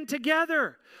stand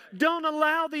together. Don't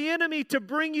allow the enemy to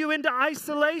bring you into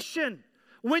isolation.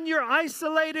 When you're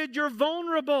isolated, you're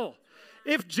vulnerable.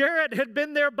 If Jarrett had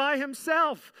been there by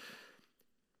himself,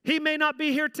 he may not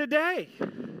be here today.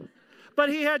 But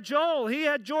he had Joel, he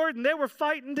had Jordan. They were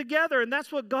fighting together, and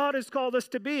that's what God has called us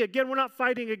to be. Again, we're not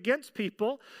fighting against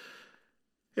people,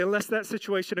 unless that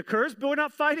situation occurs. But we're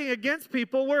not fighting against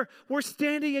people. We're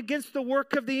standing against the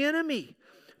work of the enemy.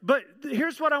 But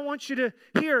here's what I want you to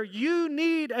hear. You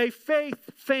need a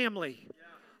faith family.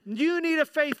 You need a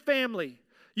faith family.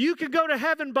 You can go to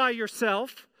heaven by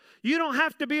yourself. You don't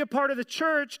have to be a part of the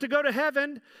church to go to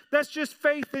heaven. That's just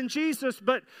faith in Jesus.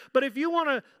 But if you want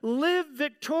to live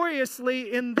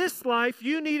victoriously in this life,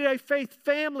 you need a faith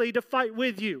family to fight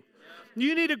with you.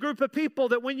 You need a group of people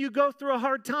that when you go through a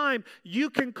hard time, you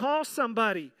can call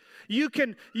somebody. You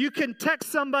can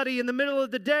text somebody in the middle of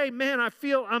the day. Man,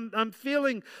 I'm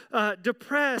feeling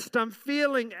depressed. I'm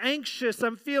feeling anxious.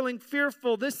 I'm feeling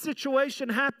fearful. This situation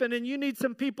happened, and you need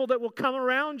some people that will come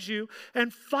around you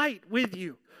and fight with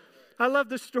you. I love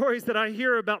the stories that I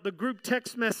hear about the group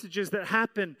text messages that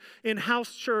happen in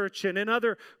house church and in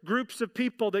other groups of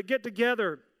people that get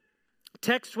together,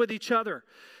 text with each other.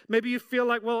 Maybe you feel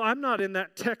like, well, I'm not in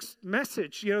that text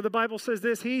message. You know, the Bible says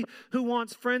this, he who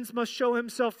wants friends must show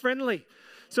himself friendly.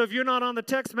 So if you're not on the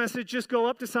text message, just go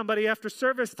up to somebody after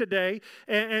service today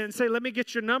and say, let me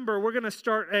get your number. We're going to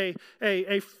start a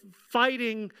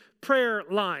fighting prayer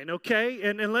line, okay?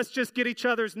 And let's just get each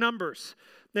other's numbers.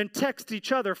 Then text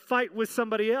each other, fight with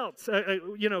somebody else,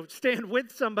 stand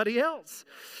with somebody else.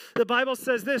 The Bible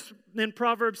says this in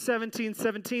Proverbs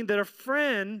 17:17, that a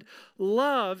friend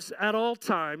loves at all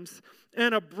times,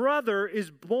 and a brother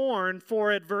is born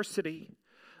for adversity.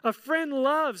 A friend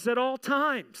loves at all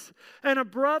times, and a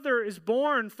brother is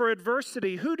born for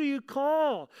adversity. Who do you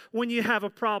call when you have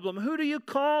a problem? Who do you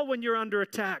call when you're under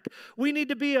attack? We need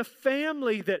to be a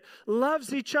family that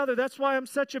loves each other. That's why I'm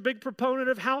such a big proponent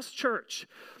of house church.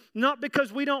 Not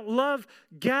because we don't love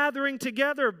gathering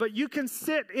together, but you can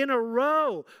sit in a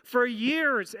row for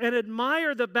years and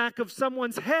admire the back of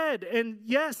someone's head. And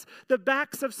yes, the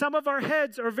backs of some of our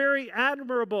heads are very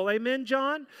admirable. Amen,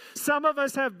 John? Some of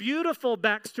us have beautiful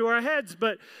backs to our heads,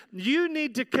 but you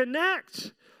need to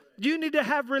connect. You need to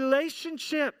have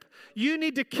relationship. You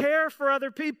need to care for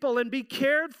other people and be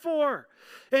cared for.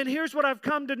 And here's what I've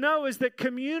come to know is that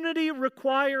community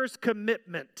requires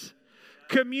commitment.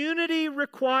 Community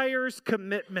requires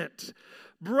commitment.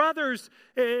 Brothers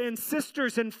and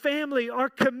sisters and family are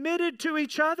committed to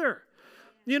each other.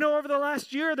 You know, over the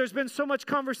last year, there's been so much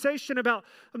conversation about,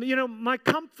 my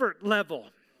comfort level.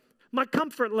 My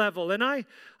comfort level. And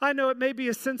I know it may be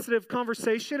a sensitive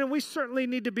conversation, and we certainly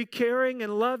need to be caring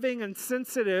and loving and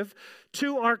sensitive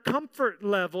to our comfort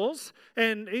levels.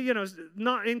 And,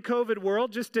 not in COVID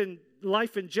world, just in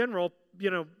life in general,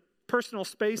 personal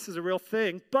space is a real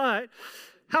thing. But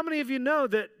how many of you know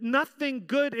that nothing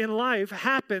good in life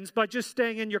happens by just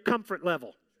staying in your comfort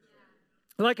level?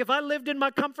 Like if I lived in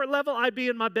my comfort level, I'd be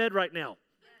in my bed right now.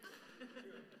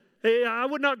 I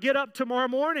would not get up tomorrow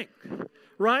morning,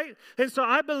 right? And so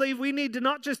I believe we need to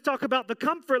not just talk about the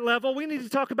comfort level, we need to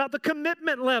talk about the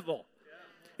commitment level.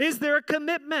 Is there a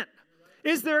commitment?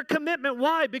 Is there a commitment?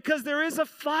 Why? Because there is a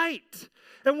fight,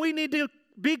 and we need to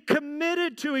be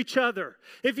committed to each other.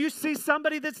 If you see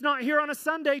somebody that's not here on a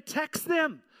Sunday, text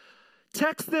them.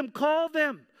 Text them, call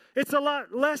them. It's a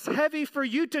lot less heavy for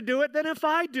you to do it than if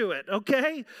I do it,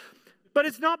 okay? But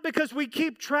it's not because we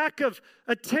keep track of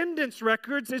attendance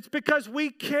records. It's because we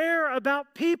care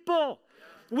about people.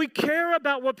 We care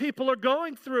about what people are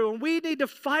going through, and we need to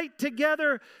fight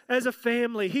together as a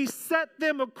family. He set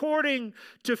them according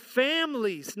to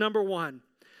families, number one.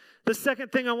 The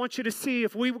second thing I want you to see,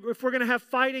 if we're going to have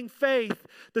fighting faith,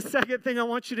 the second thing I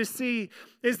want you to see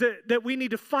is that we need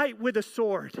to fight with a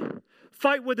sword.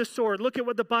 Fight with a sword. Look at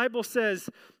what the Bible says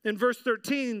in verse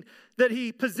 13, that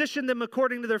he positioned them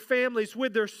according to their families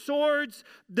with their swords,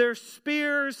 their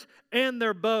spears, and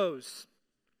their bows.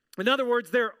 In other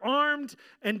words, they're armed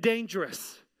and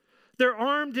dangerous. They're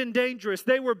armed and dangerous.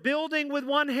 They were building with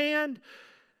one hand,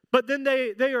 but then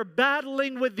they are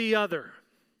battling with the other.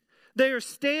 They are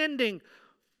standing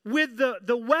with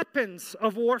the weapons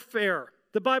of warfare.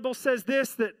 The Bible says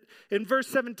this, that in verse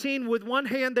 17, with one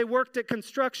hand they worked at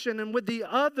construction, and with the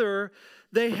other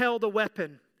they held a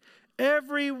weapon.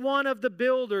 Every one of the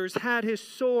builders had his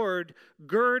sword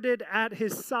girded at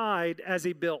his side as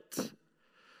he built.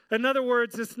 In other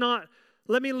words, it's not,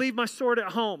 let me leave my sword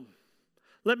at home.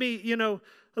 Let me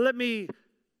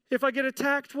If I get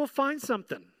attacked, we'll find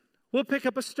something. We'll pick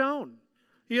up a stone.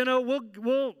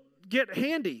 We'll get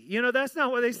handy. That's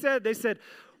not what they said. They said,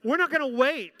 we're not going to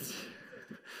wait.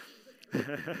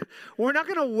 We're not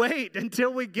going to wait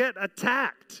until we get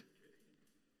attacked.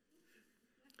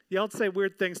 Y'all say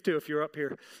weird things too if you're up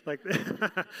here. Like,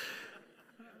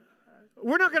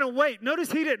 we're not going to wait.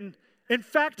 Notice he didn't. In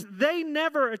fact, they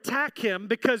never attack him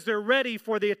because they're ready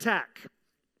for the attack.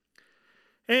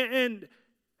 And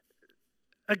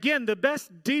again, the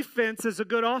best defense is a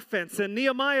good offense. And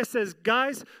Nehemiah says,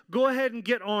 guys, go ahead and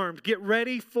get armed. Get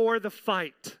ready for the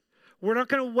fight. We're not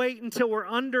going to wait until we're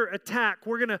under attack.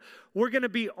 We're going to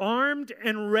be armed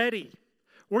and ready.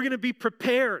 We're going to be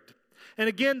prepared. And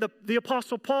again, the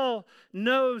Apostle Paul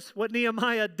knows what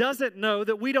Nehemiah doesn't know,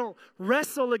 that we don't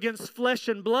wrestle against flesh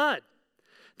and blood.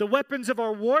 The weapons of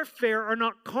our warfare are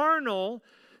not carnal.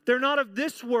 They're not of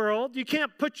this world. You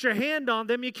can't put your hand on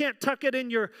them. You can't tuck it in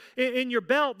your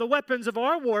belt. The weapons of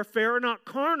our warfare are not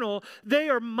carnal. They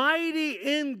are mighty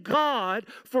in God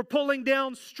for pulling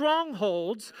down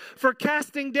strongholds, for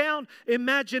casting down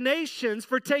imaginations,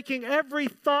 for taking every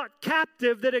thought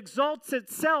captive that exalts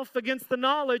itself against the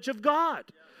knowledge of God.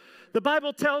 The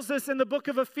Bible tells us in the book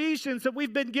of Ephesians that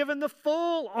we've been given the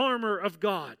full armor of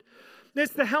God.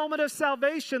 It's the helmet of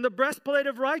salvation, the breastplate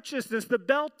of righteousness, the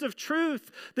belt of truth,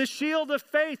 the shield of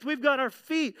faith. We've got our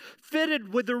feet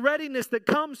fitted with the readiness that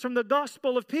comes from the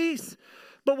gospel of peace.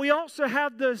 But we also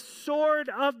have the sword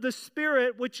of the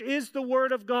Spirit, which is the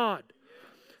word of God.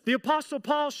 The Apostle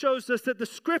Paul shows us that the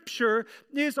Scripture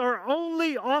is our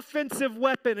only offensive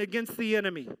weapon against the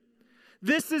enemy.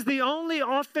 This is the only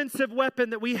offensive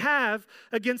weapon that we have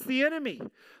against the enemy.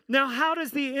 Now, how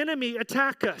does the enemy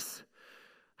attack us?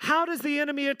 How does the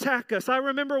enemy attack us? I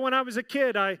remember when I was a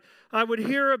kid, I would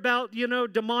hear about,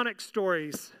 demonic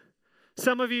stories.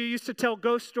 Some of you used to tell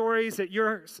ghost stories at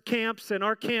your camps, and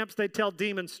our camps, they tell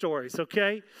demon stories,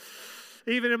 okay?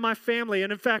 Even in my family.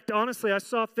 And in fact, honestly, I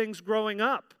saw things growing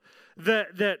up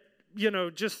that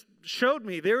just showed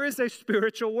me there is a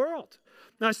spiritual world.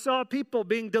 And I saw people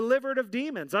being delivered of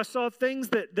demons. I saw things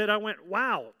that I went,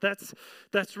 wow,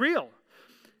 that's real.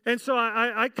 And so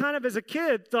I kind of, as a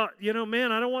kid, thought,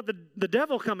 man, I don't want the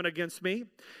devil coming against me.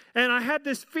 And I had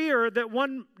this fear that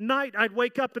one night I'd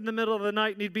wake up in the middle of the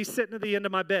night and he'd be sitting at the end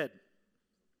of my bed.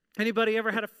 Anybody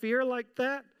ever had a fear like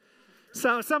that?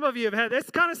 So some of you have had.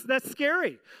 That's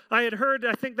scary. I had heard,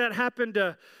 I think that happened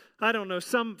to,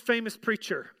 some famous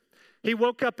preacher. He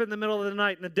woke up in the middle of the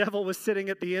night and the devil was sitting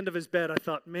at the end of his bed. I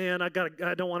thought, man, I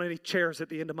don't want any chairs at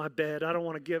the end of my bed. I don't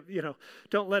want to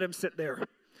don't let him sit there.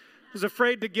 I was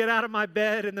afraid to get out of my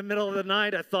bed in the middle of the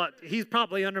night. I thought, he's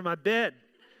probably under my bed.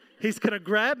 He's going to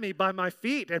grab me by my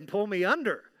feet and pull me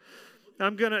under.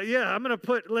 I'm going to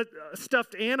put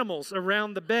stuffed animals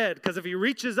around the bed, because if he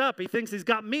reaches up, he thinks he's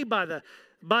got me by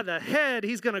the head,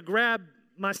 he's going to grab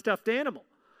my stuffed animal.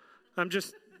 I'm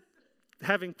just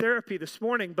having therapy this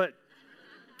morning, but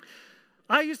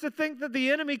I used to think that the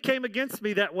enemy came against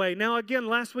me that way. Now, again,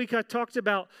 last week I talked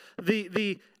about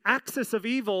the axis of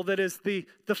evil that is the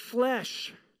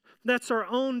flesh. That's our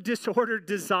own disordered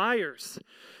desires.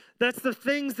 That's the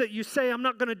things that you say, I'm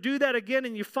not going to do that again,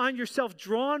 and you find yourself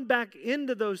drawn back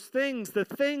into those things, the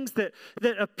things that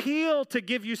appeal to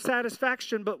give you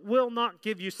satisfaction but will not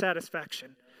give you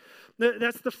satisfaction.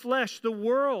 That's the flesh, the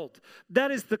world. That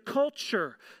is the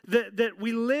culture that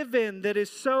we live in that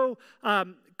is so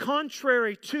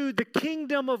contrary to the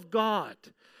kingdom of God.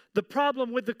 The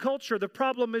problem with the culture, the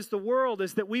problem is the world,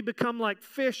 is that we become like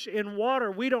fish in water.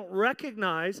 We don't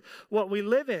recognize what we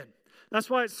live in. That's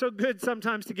why it's so good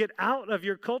sometimes to get out of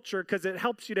your culture, because it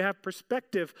helps you to have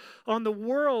perspective on the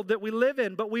world that we live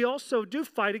in. But we also do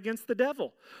fight against the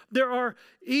devil. There are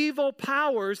evil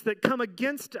powers that come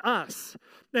against us.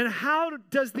 And how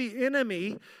does the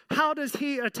enemy, how does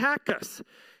he attack us?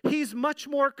 He's much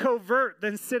more covert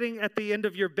than sitting at the end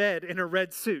of your bed in a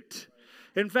red suit.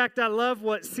 In fact, I love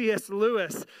what C.S.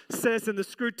 Lewis says in the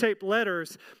Screwtape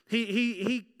Letters.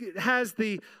 He has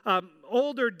the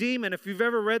older demon. If you've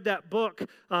ever read that book,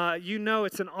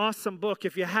 it's an awesome book.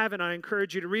 If you haven't, I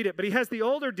encourage you to read it. But he has the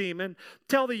older demon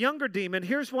tell the younger demon,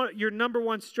 here's what your number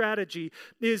one strategy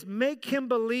is: make him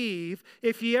believe,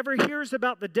 if he ever hears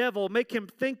about the devil, make him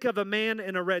think of a man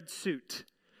in a red suit.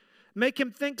 Make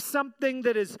him think something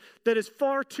that is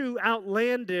far too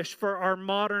outlandish for our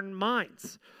modern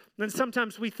minds. And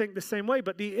sometimes we think the same way,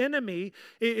 but the enemy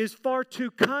is far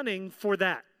too cunning for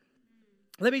that.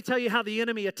 Let me tell you how the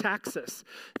enemy attacks us.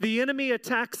 The enemy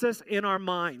attacks us in our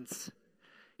minds.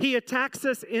 He attacks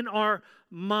us in our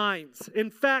minds.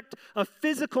 In fact, a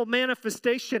physical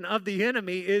manifestation of the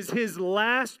enemy is his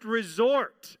last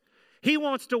resort. He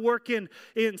wants to work in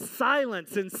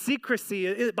silence and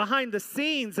secrecy, behind the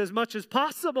scenes as much as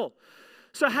possible.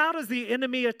 So how does the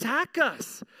enemy attack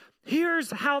us?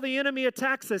 Here's how the enemy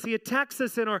attacks us. He attacks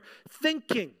us in our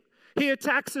thinking. He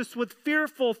attacks us with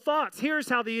fearful thoughts. Here's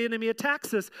how the enemy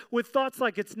attacks us, with thoughts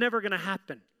like it's never going to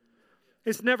happen.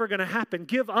 It's never going to happen.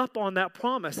 Give up on that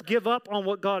promise. Give up on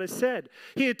what God has said.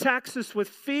 He attacks us with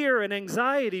fear and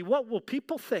anxiety. What will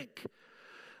people think?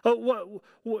 Who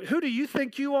do you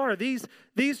think you are? These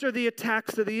are the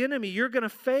attacks of the enemy. You're going to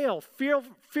fail.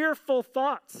 Fearful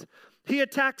thoughts. He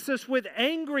attacks us with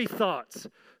angry thoughts.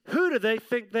 Who do they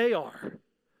think they are?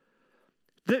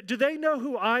 Do they know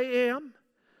who I am?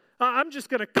 I'm just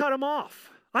going to cut them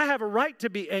off. I have a right to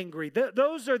be angry.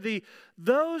 Those are the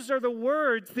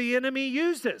words the enemy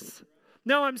uses.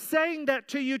 Now, I'm saying that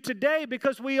to you today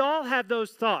because we all have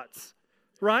those thoughts,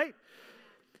 right?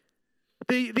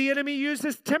 The enemy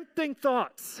uses tempting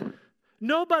thoughts.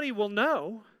 Nobody will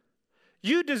know.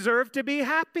 You deserve to be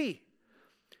happy.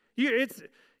 It's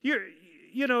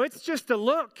just a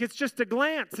look. It's just a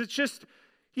glance. It's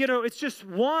just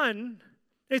one.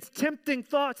 It's tempting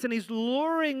thoughts, and he's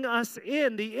luring us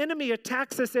in. The enemy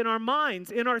attacks us in our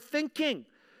minds, in our thinking.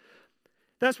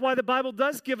 That's why the Bible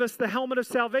does give us the helmet of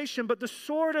salvation, but the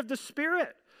sword of the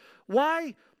Spirit.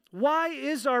 Why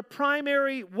is our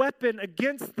primary weapon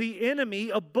against the enemy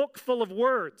a book full of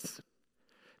words?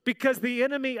 Because the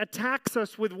enemy attacks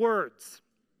us with words.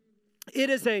 It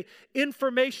is an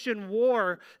information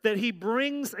war that he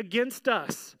brings against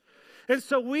us. And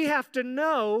so we have to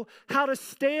know how to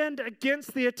stand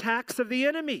against the attacks of the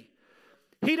enemy.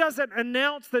 He doesn't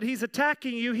announce that he's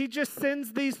attacking you. He just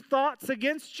sends these thoughts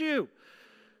against you.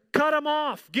 Cut them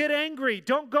off. Get angry.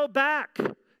 Don't go back.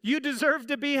 You deserve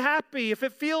to be happy. If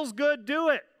it feels good, do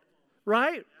it.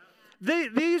 Right?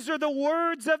 These are the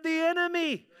words of the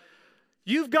enemy.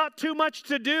 You've got too much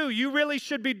to do. You really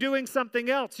should be doing something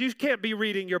else. You can't be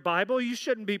reading your Bible. You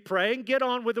shouldn't be praying. Get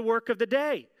on with the work of the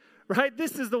day. Right?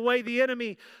 This is the way the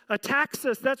enemy attacks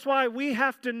us. That's why we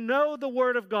have to know the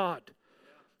Word of God.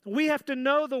 We have to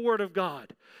know the Word of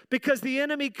God because the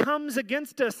enemy comes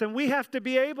against us, and we have to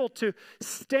be able to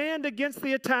stand against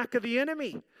the attack of the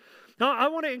enemy. Now, I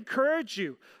want to encourage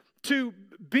you to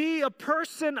be a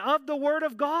person of the Word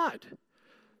of God.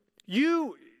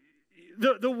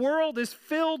 The world is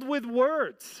filled with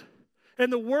words.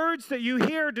 And the words that you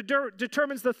hear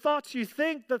determines the thoughts you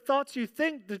think. The thoughts you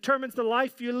think determines the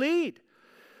life you lead.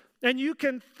 And you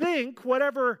can think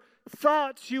whatever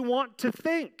thoughts you want to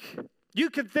think.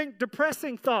 You can think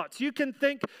depressing thoughts. You can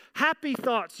think happy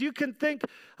thoughts. You can think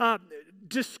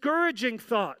discouraging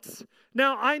thoughts.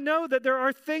 Now, I know that there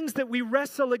are things that we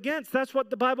wrestle against. That's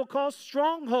what the Bible calls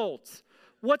strongholds.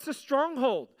 What's a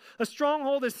stronghold? A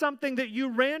stronghold is something that you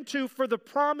ran to for the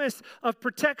promise of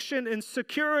protection and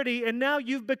security, and now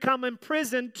you've become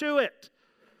imprisoned to it.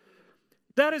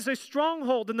 That is a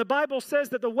stronghold, and the Bible says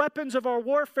that the weapons of our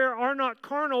warfare are not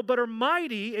carnal, but are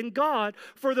mighty in God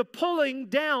for the pulling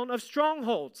down of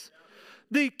strongholds.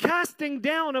 The casting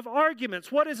down of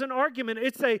arguments. What is an argument?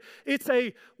 It's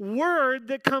a word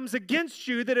that comes against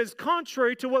you that is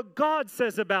contrary to what God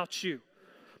says about you.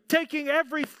 Taking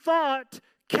every thought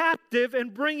captive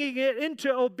and bringing it into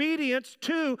obedience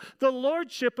to the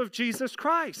lordship of Jesus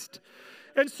Christ.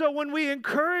 And so when we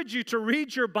encourage you to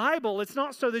read your Bible, it's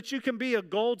not so that you can be a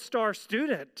gold star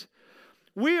student.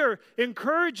 We are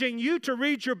encouraging you to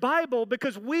read your Bible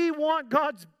because we want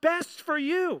God's best for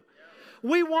you.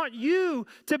 We want you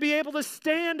to be able to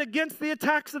stand against the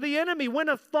attacks of the enemy. When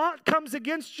a thought comes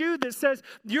against you that says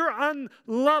you're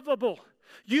unlovable,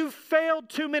 you've failed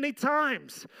too many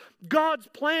times, God's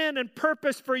plan and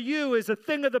purpose for you is a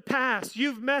thing of the past.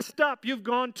 You've messed up. You've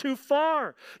gone too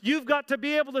far. You've got to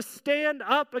be able to stand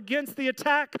up against the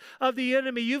attack of the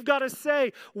enemy. You've got to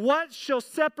say, what shall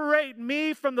separate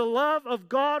me from the love of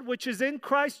God which is in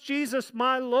Christ Jesus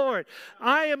my Lord?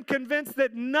 I am convinced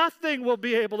that nothing will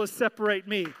be able to separate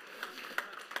me.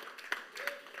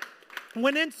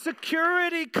 When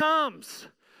insecurity comes,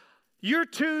 you're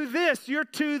too this, you're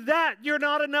too that, you're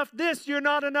not enough this, you're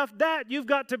not enough that. You've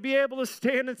got to be able to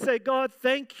stand and say, God,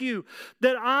 thank you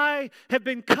that I have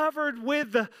been covered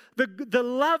with the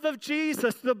love of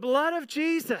Jesus, the blood of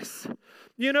Jesus.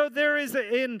 You know, there is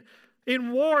in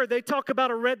war, they talk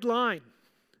about a red line.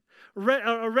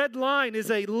 A red line is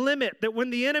a limit that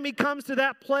when the enemy comes to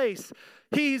that place,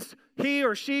 he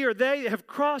or she or they have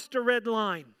crossed a red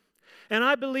line. And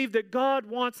I believe that God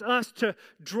wants us to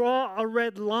draw a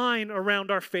red line around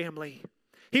our family.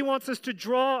 He wants us to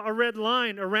draw a red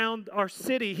line around our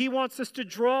city. He wants us to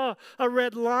draw a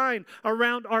red line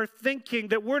around our thinking,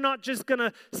 that we're not just going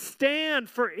to stand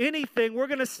for anything. We're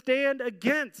going to stand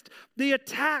against the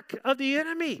attack of the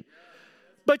enemy.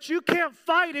 But you can't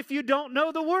fight if you don't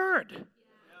know the Word.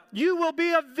 You will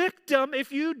be a victim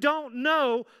if you don't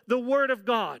know the Word of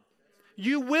God.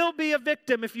 You will be a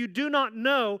victim if you do not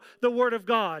know the Word of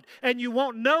God. And you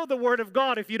won't know the Word of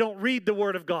God if you don't read the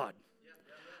Word of God.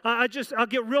 I'll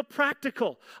get real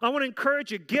practical. I want to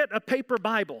encourage you, get a paper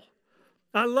Bible.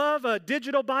 I love a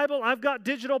digital Bible. I've got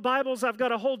digital Bibles. I've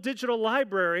got a whole digital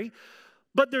library.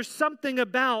 But there's something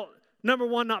about, number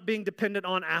one, not being dependent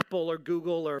on Apple or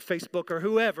Google or Facebook or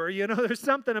whoever. You know, there's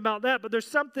something about that. But there's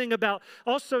something about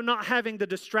also not having the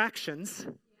distractions.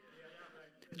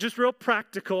 Just real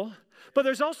practical. But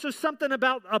there's also something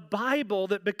about a Bible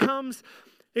that becomes,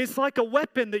 it's like a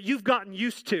weapon that you've gotten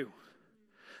used to.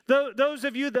 Those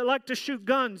of you that like to shoot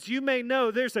guns, you may know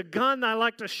there's a gun I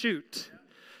like to shoot.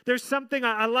 There's something,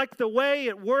 I like the way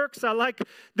it works. I like,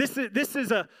 this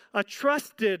is a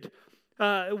trusted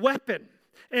weapon.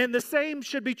 And the same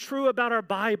should be true about our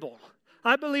Bible.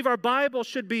 I believe our Bible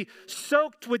should be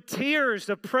soaked with tears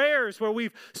of prayers where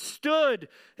we've stood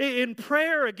in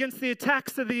prayer against the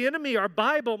attacks of the enemy. Our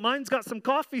Bible, mine's got some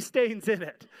coffee stains in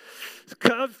it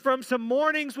from some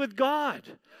mornings with God.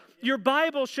 Your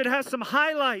Bible should have some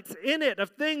highlights in it of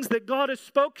things that God has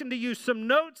spoken to you, some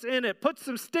notes in it. Put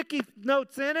some sticky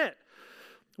notes in it.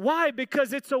 Why?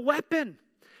 Because it's a weapon,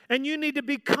 and you need to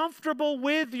be comfortable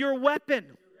with your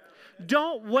weapon.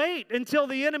 Don't wait until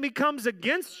the enemy comes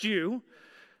against you.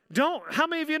 How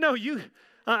many of you know,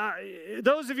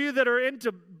 those of you that are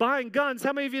into buying guns,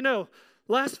 how many of you know,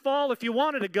 last fall if you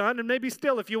wanted a gun, and maybe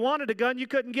still if you wanted a gun, you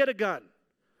couldn't get a gun.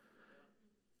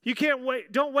 You can't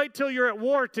wait. Don't wait till you're at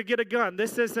war to get a gun.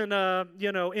 This isn't a,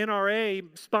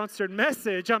 NRA-sponsored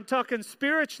message. I'm talking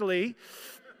spiritually.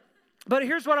 But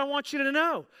here's what I want you to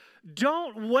know.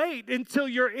 Don't wait until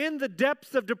you're in the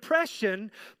depths of depression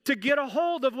to get a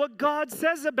hold of what God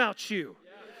says about you.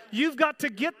 You've got to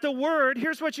get the Word.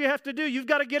 Here's what you have to do. You've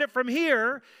got to get it from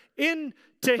here into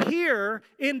here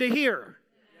into here.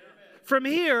 From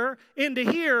here into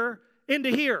here into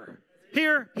here.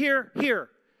 Here, here, here.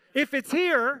 If it's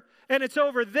here and it's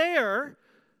over there,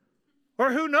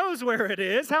 or who knows where it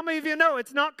is, how many of you know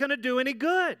it's not going to do any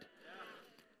good?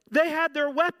 They had their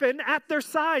weapon at their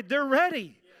side. They're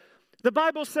ready. The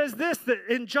Bible says this, that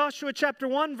in Joshua chapter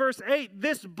 1, verse 8,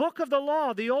 this book of the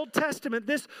law, the Old Testament,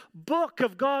 this book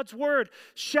of God's Word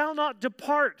shall not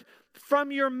depart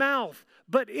from your mouth,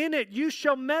 but in it you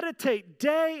shall meditate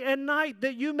day and night,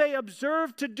 that you may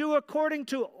observe to do according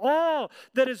to all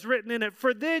that is written in it.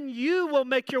 For then you will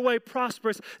make your way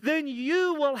prosperous. Then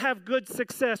you will have good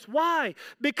success. Why?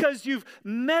 Because you've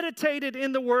meditated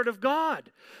in the Word of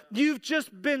God. You've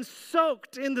just been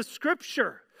soaked in the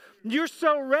Scripture. You're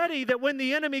so ready that when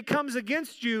the enemy comes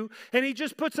against you and he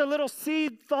just puts a little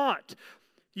seed thought,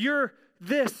 you're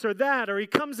this or that, or he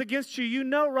comes against you, you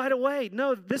know right away,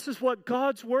 no, this is what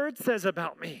God's Word says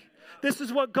about me. This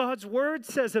is what God's Word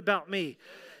says about me.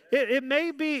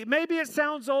 Maybe it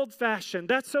sounds old-fashioned.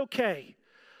 That's okay.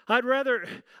 I'd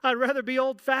rather be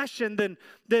old-fashioned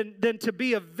than to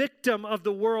be a victim of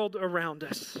the world around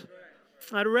us.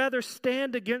 I'd rather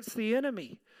stand against the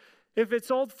enemy. If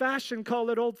it's old-fashioned,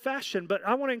 call it old-fashioned. But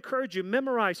I want to encourage you,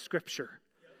 memorize Scripture.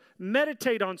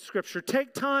 Meditate on Scripture.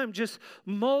 Take time just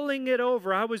mulling it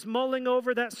over. I was mulling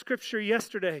over that Scripture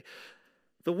yesterday.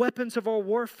 The weapons of our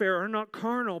warfare are not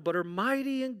carnal, but are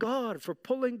mighty in God for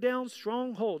pulling down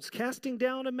strongholds, casting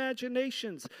down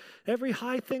imaginations, every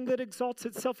high thing that exalts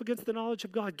itself against the knowledge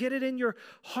of God. Get it in your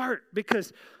heart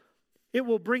because it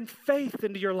will bring faith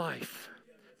into your life.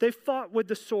 They fought with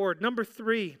the sword. Number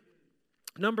three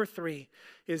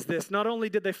is this. Not only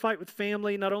did they fight with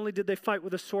family, not only did they fight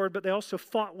with a sword, but they also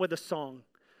fought with a song.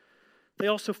 They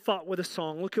also fought with a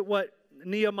song. Look at what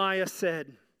Nehemiah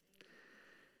said.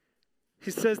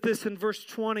 He says this in verse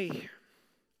 20.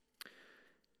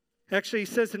 Actually, he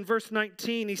says in verse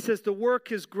 19, he says, the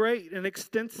work is great and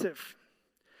extensive,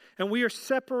 and we are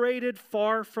separated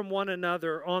far from one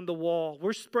another on the wall.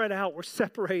 We're spread out. We're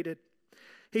separated.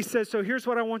 He says, so here's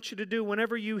what I want you to do.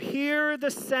 Whenever you hear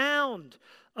the sound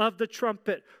of the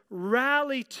trumpet,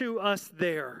 rally to us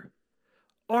there.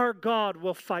 Our God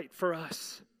will fight for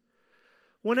us.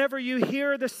 Whenever you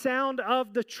hear the sound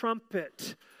of the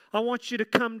trumpet, I want you to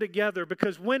come together,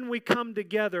 because when we come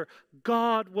together,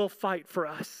 God will fight for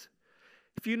us.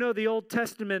 If you know the Old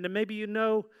Testament, and maybe you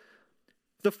know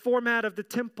the format of the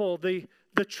temple, the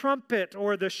trumpet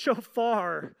or the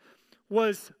shofar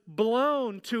was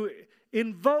blown to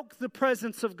invoke the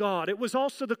presence of God. It was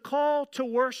also the call to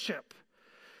worship.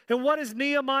 And what is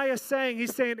Nehemiah saying?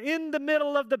 He's saying, in the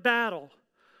middle of the battle,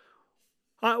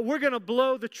 we're going to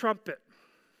blow the trumpet.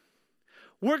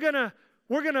 We're going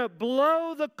to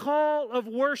blow the call of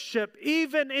worship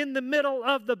even in the middle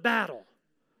of the battle.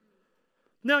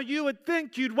 Now, you would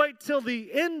think you'd wait till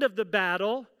the end of the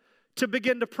battle to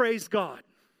begin to praise God.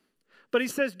 But he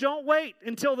says, don't wait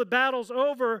until the battle's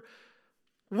over.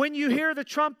 When you hear the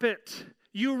trumpet,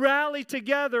 you rally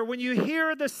together. When you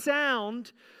hear the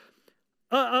sound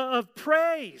of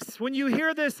praise, when you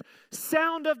hear this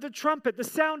sound of the trumpet, the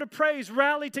sound of praise,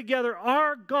 rally together.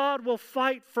 Our God will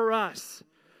fight for us.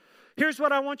 Here's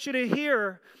what I want you to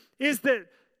hear, is that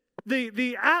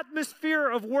the atmosphere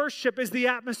of worship is the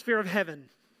atmosphere of heaven.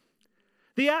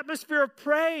 The atmosphere of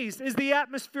praise is the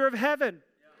atmosphere of heaven.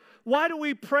 Why do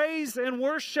we praise and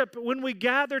worship when we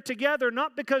gather together?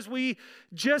 Not because we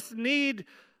just need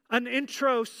an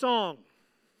intro song.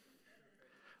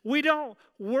 We don't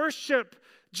worship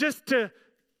just to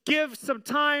give some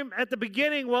time at the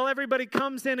beginning while everybody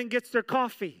comes in and gets their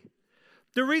coffee.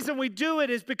 The reason we do it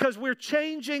is because we're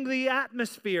changing the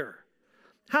atmosphere.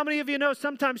 How many of you know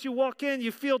sometimes you walk in,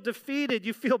 you feel defeated,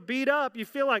 you feel beat up, you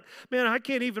feel like, man, I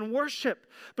can't even worship.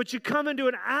 But you come into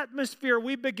an atmosphere,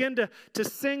 we begin to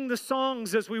sing the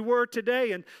songs as we were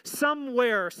today, and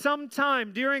somewhere,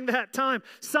 sometime during that time,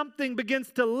 something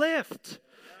begins to lift.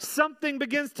 Something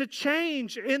begins to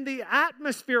change in the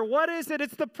atmosphere. What is it?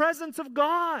 It's the presence of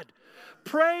God.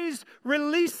 Praise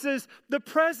releases the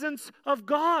presence of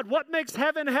God. What makes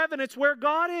heaven heaven? It's where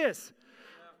God is.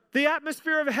 The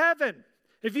atmosphere of heaven.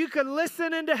 If you could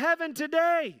listen into heaven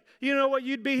today, you know what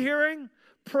you'd be hearing?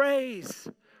 Praise.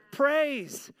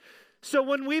 Praise. So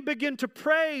when we begin to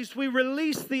praise, we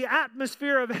release the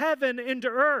atmosphere of heaven into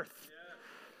earth.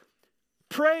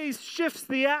 Praise shifts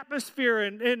the atmosphere,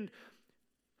 and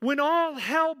when all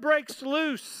hell breaks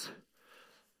loose,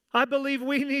 I believe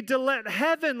we need to let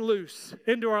heaven loose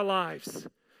into our lives.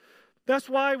 That's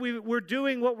why we're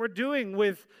doing what we're doing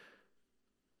with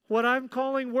what I'm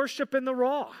calling worship in the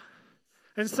raw.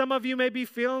 And some of you may be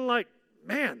feeling like,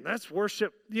 man, that's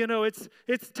worship. You know, it's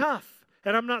tough.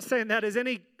 And I'm not saying that as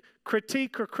any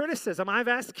critique or criticism. I've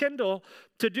asked Kendall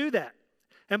to do that.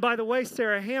 And by the way,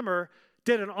 Sarah Hammer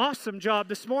did an awesome job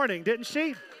this morning, didn't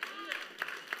she?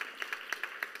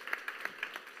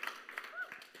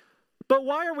 But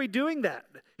why are we doing that?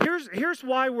 Here's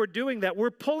why we're doing that.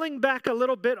 We're pulling back a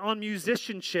little bit on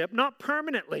musicianship, not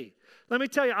permanently. Let me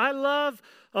tell you, I love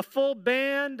a full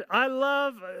band. I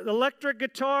love electric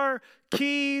guitar,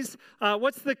 keys.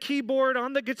 What's the keyboard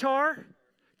on the guitar?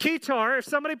 Keytar. If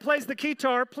somebody plays the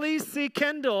keytar, please see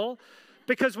Kendall,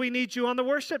 because we need you on the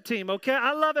worship team, okay?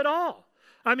 I love it all.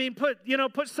 I mean, put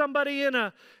somebody in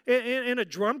a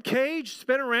drum cage,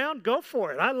 spin around, go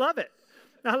for it. I love it.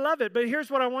 I love it. But here's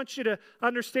what I want you to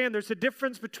understand. There's a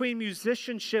difference between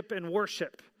musicianship and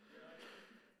worship.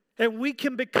 And we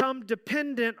can become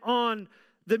dependent on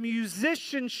the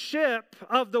musicianship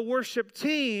of the worship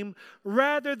team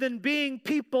rather than being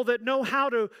people that know how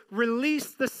to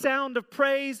release the sound of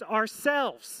praise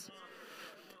ourselves.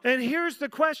 And here's the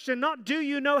question, not do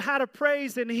you know how to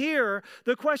praise in here?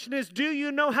 The question is, do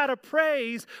you know how to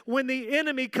praise when the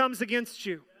enemy comes against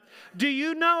you? Do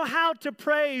you know how to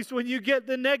praise when you get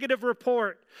the negative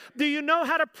report? Do you know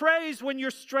how to praise when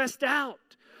you're stressed out?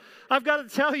 I've got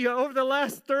to tell you, over the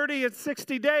last 30 and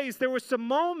 60 days, there were some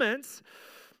moments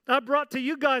I brought to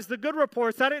you guys the good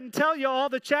reports. I didn't tell you all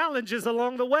the challenges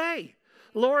along the way.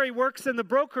 Lori works in the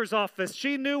broker's office.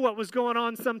 She knew what was going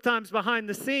on sometimes behind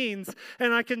the scenes.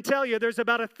 And I can tell you, there's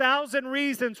about 1,000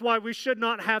 reasons why we should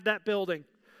not have that building.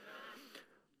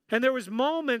 And there was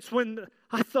moments when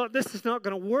I thought, this is not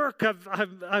going to work.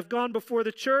 I've gone before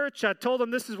the church. I told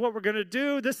them this is what we're going to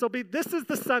do. This is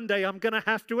the Sunday I'm going to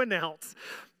have to announce.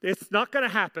 It's not going to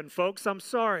happen, folks. I'm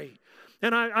sorry.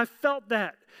 And I felt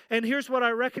that. And here's what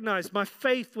I recognized. My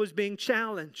faith was being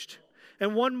challenged.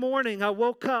 And one morning I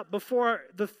woke up before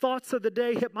the thoughts of the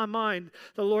day hit my mind.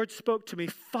 The Lord spoke to me,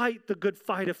 fight the good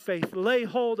fight of faith. Lay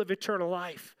hold of eternal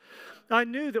life. I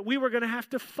knew that we were going to have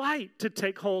to fight to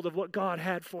take hold of what God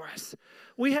had for us.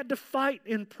 We had to fight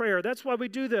in prayer. That's why we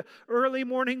do the early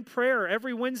morning prayer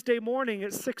every Wednesday morning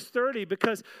at 6:30,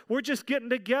 because we're just getting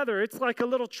together. It's like a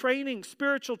little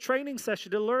spiritual training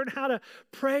session to learn how to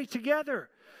pray together.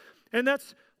 And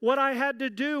that's what I had to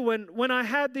do when I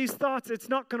had these thoughts. It's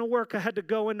not going to work. I had to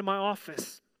go into my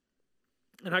office.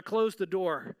 And I closed the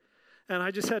door. And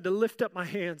I just had to lift up my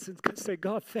hands and say,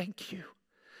 God, thank you.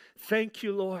 Thank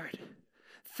you, Lord.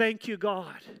 Thank you,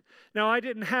 God. Now, I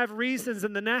didn't have reasons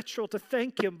in the natural to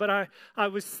thank him, but I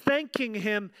was thanking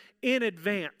him in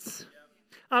advance.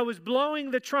 I was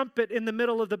blowing the trumpet in the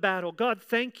middle of the battle. God,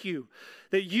 thank you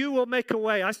that you will make a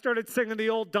way. I started singing the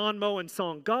old Don Moen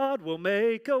song, God will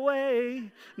make a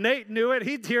way. Nate knew it.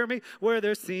 He'd hear me. Where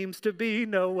there seems to be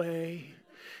no way,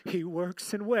 he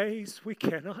works in ways we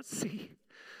cannot see.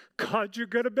 God, you're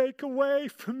going to make a way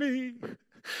for me.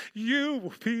 You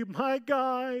will be my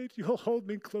guide. You'll hold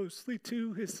me closely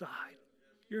to his side,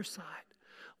 your side,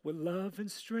 with love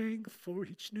and strength for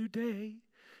each new day.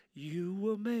 You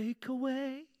will make a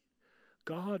way.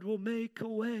 God will make a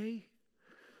way.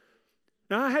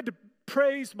 Now, I had to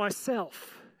praise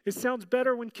myself. It sounds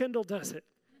better when Kendall does it.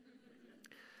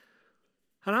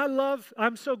 And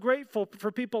I'm so grateful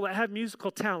for people that have musical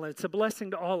talent. It's a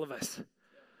blessing to all of us.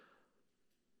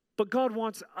 But God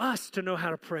wants us to know how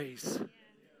to praise.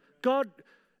 God,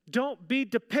 don't be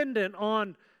dependent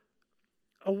on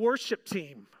a worship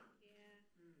team.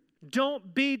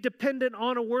 Don't be dependent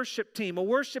on a worship team. A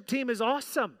worship team is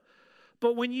awesome.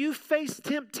 But when you face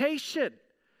temptation,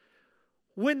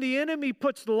 when the enemy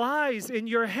puts lies in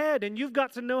your head and you've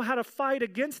got to know how to fight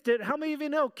against it, how many of you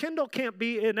know Kendall can't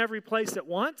be in every place at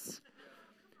once?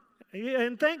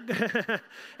 And thank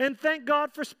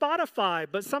God for Spotify,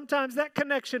 but sometimes that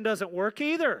connection doesn't work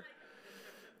either.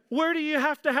 Where do you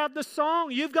have to have the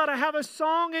song? You've got to have a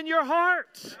song in your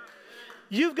heart.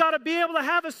 You've got to be able to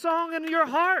have a song in your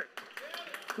heart.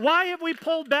 Why have we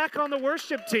pulled back on the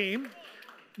worship team?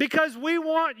 Because we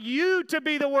want you to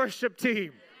be the worship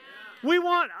team. We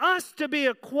want us to be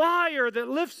a choir that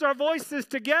lifts our voices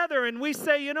together and we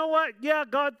say, you know what? Yeah,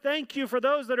 God, thank you for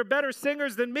those that are better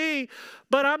singers than me,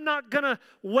 but I'm not going to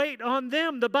wait on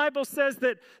them. The Bible says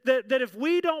that if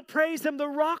we don't praise him, the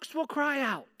rocks will cry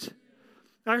out.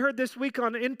 I heard this week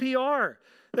on NPR,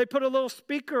 they put a little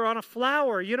speaker on a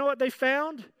flower. You know what they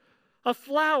found? A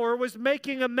flower was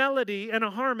making a melody and a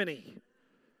harmony.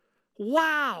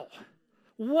 Wow.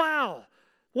 Wow.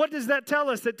 What does that tell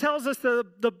us? It tells us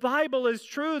that the Bible is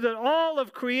true, that all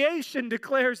of creation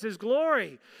declares his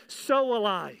glory. So will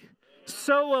I.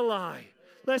 So will I.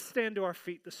 Let's stand to our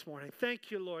feet this morning.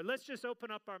 Thank you, Lord. Let's just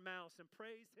open up our mouths and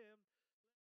praise him.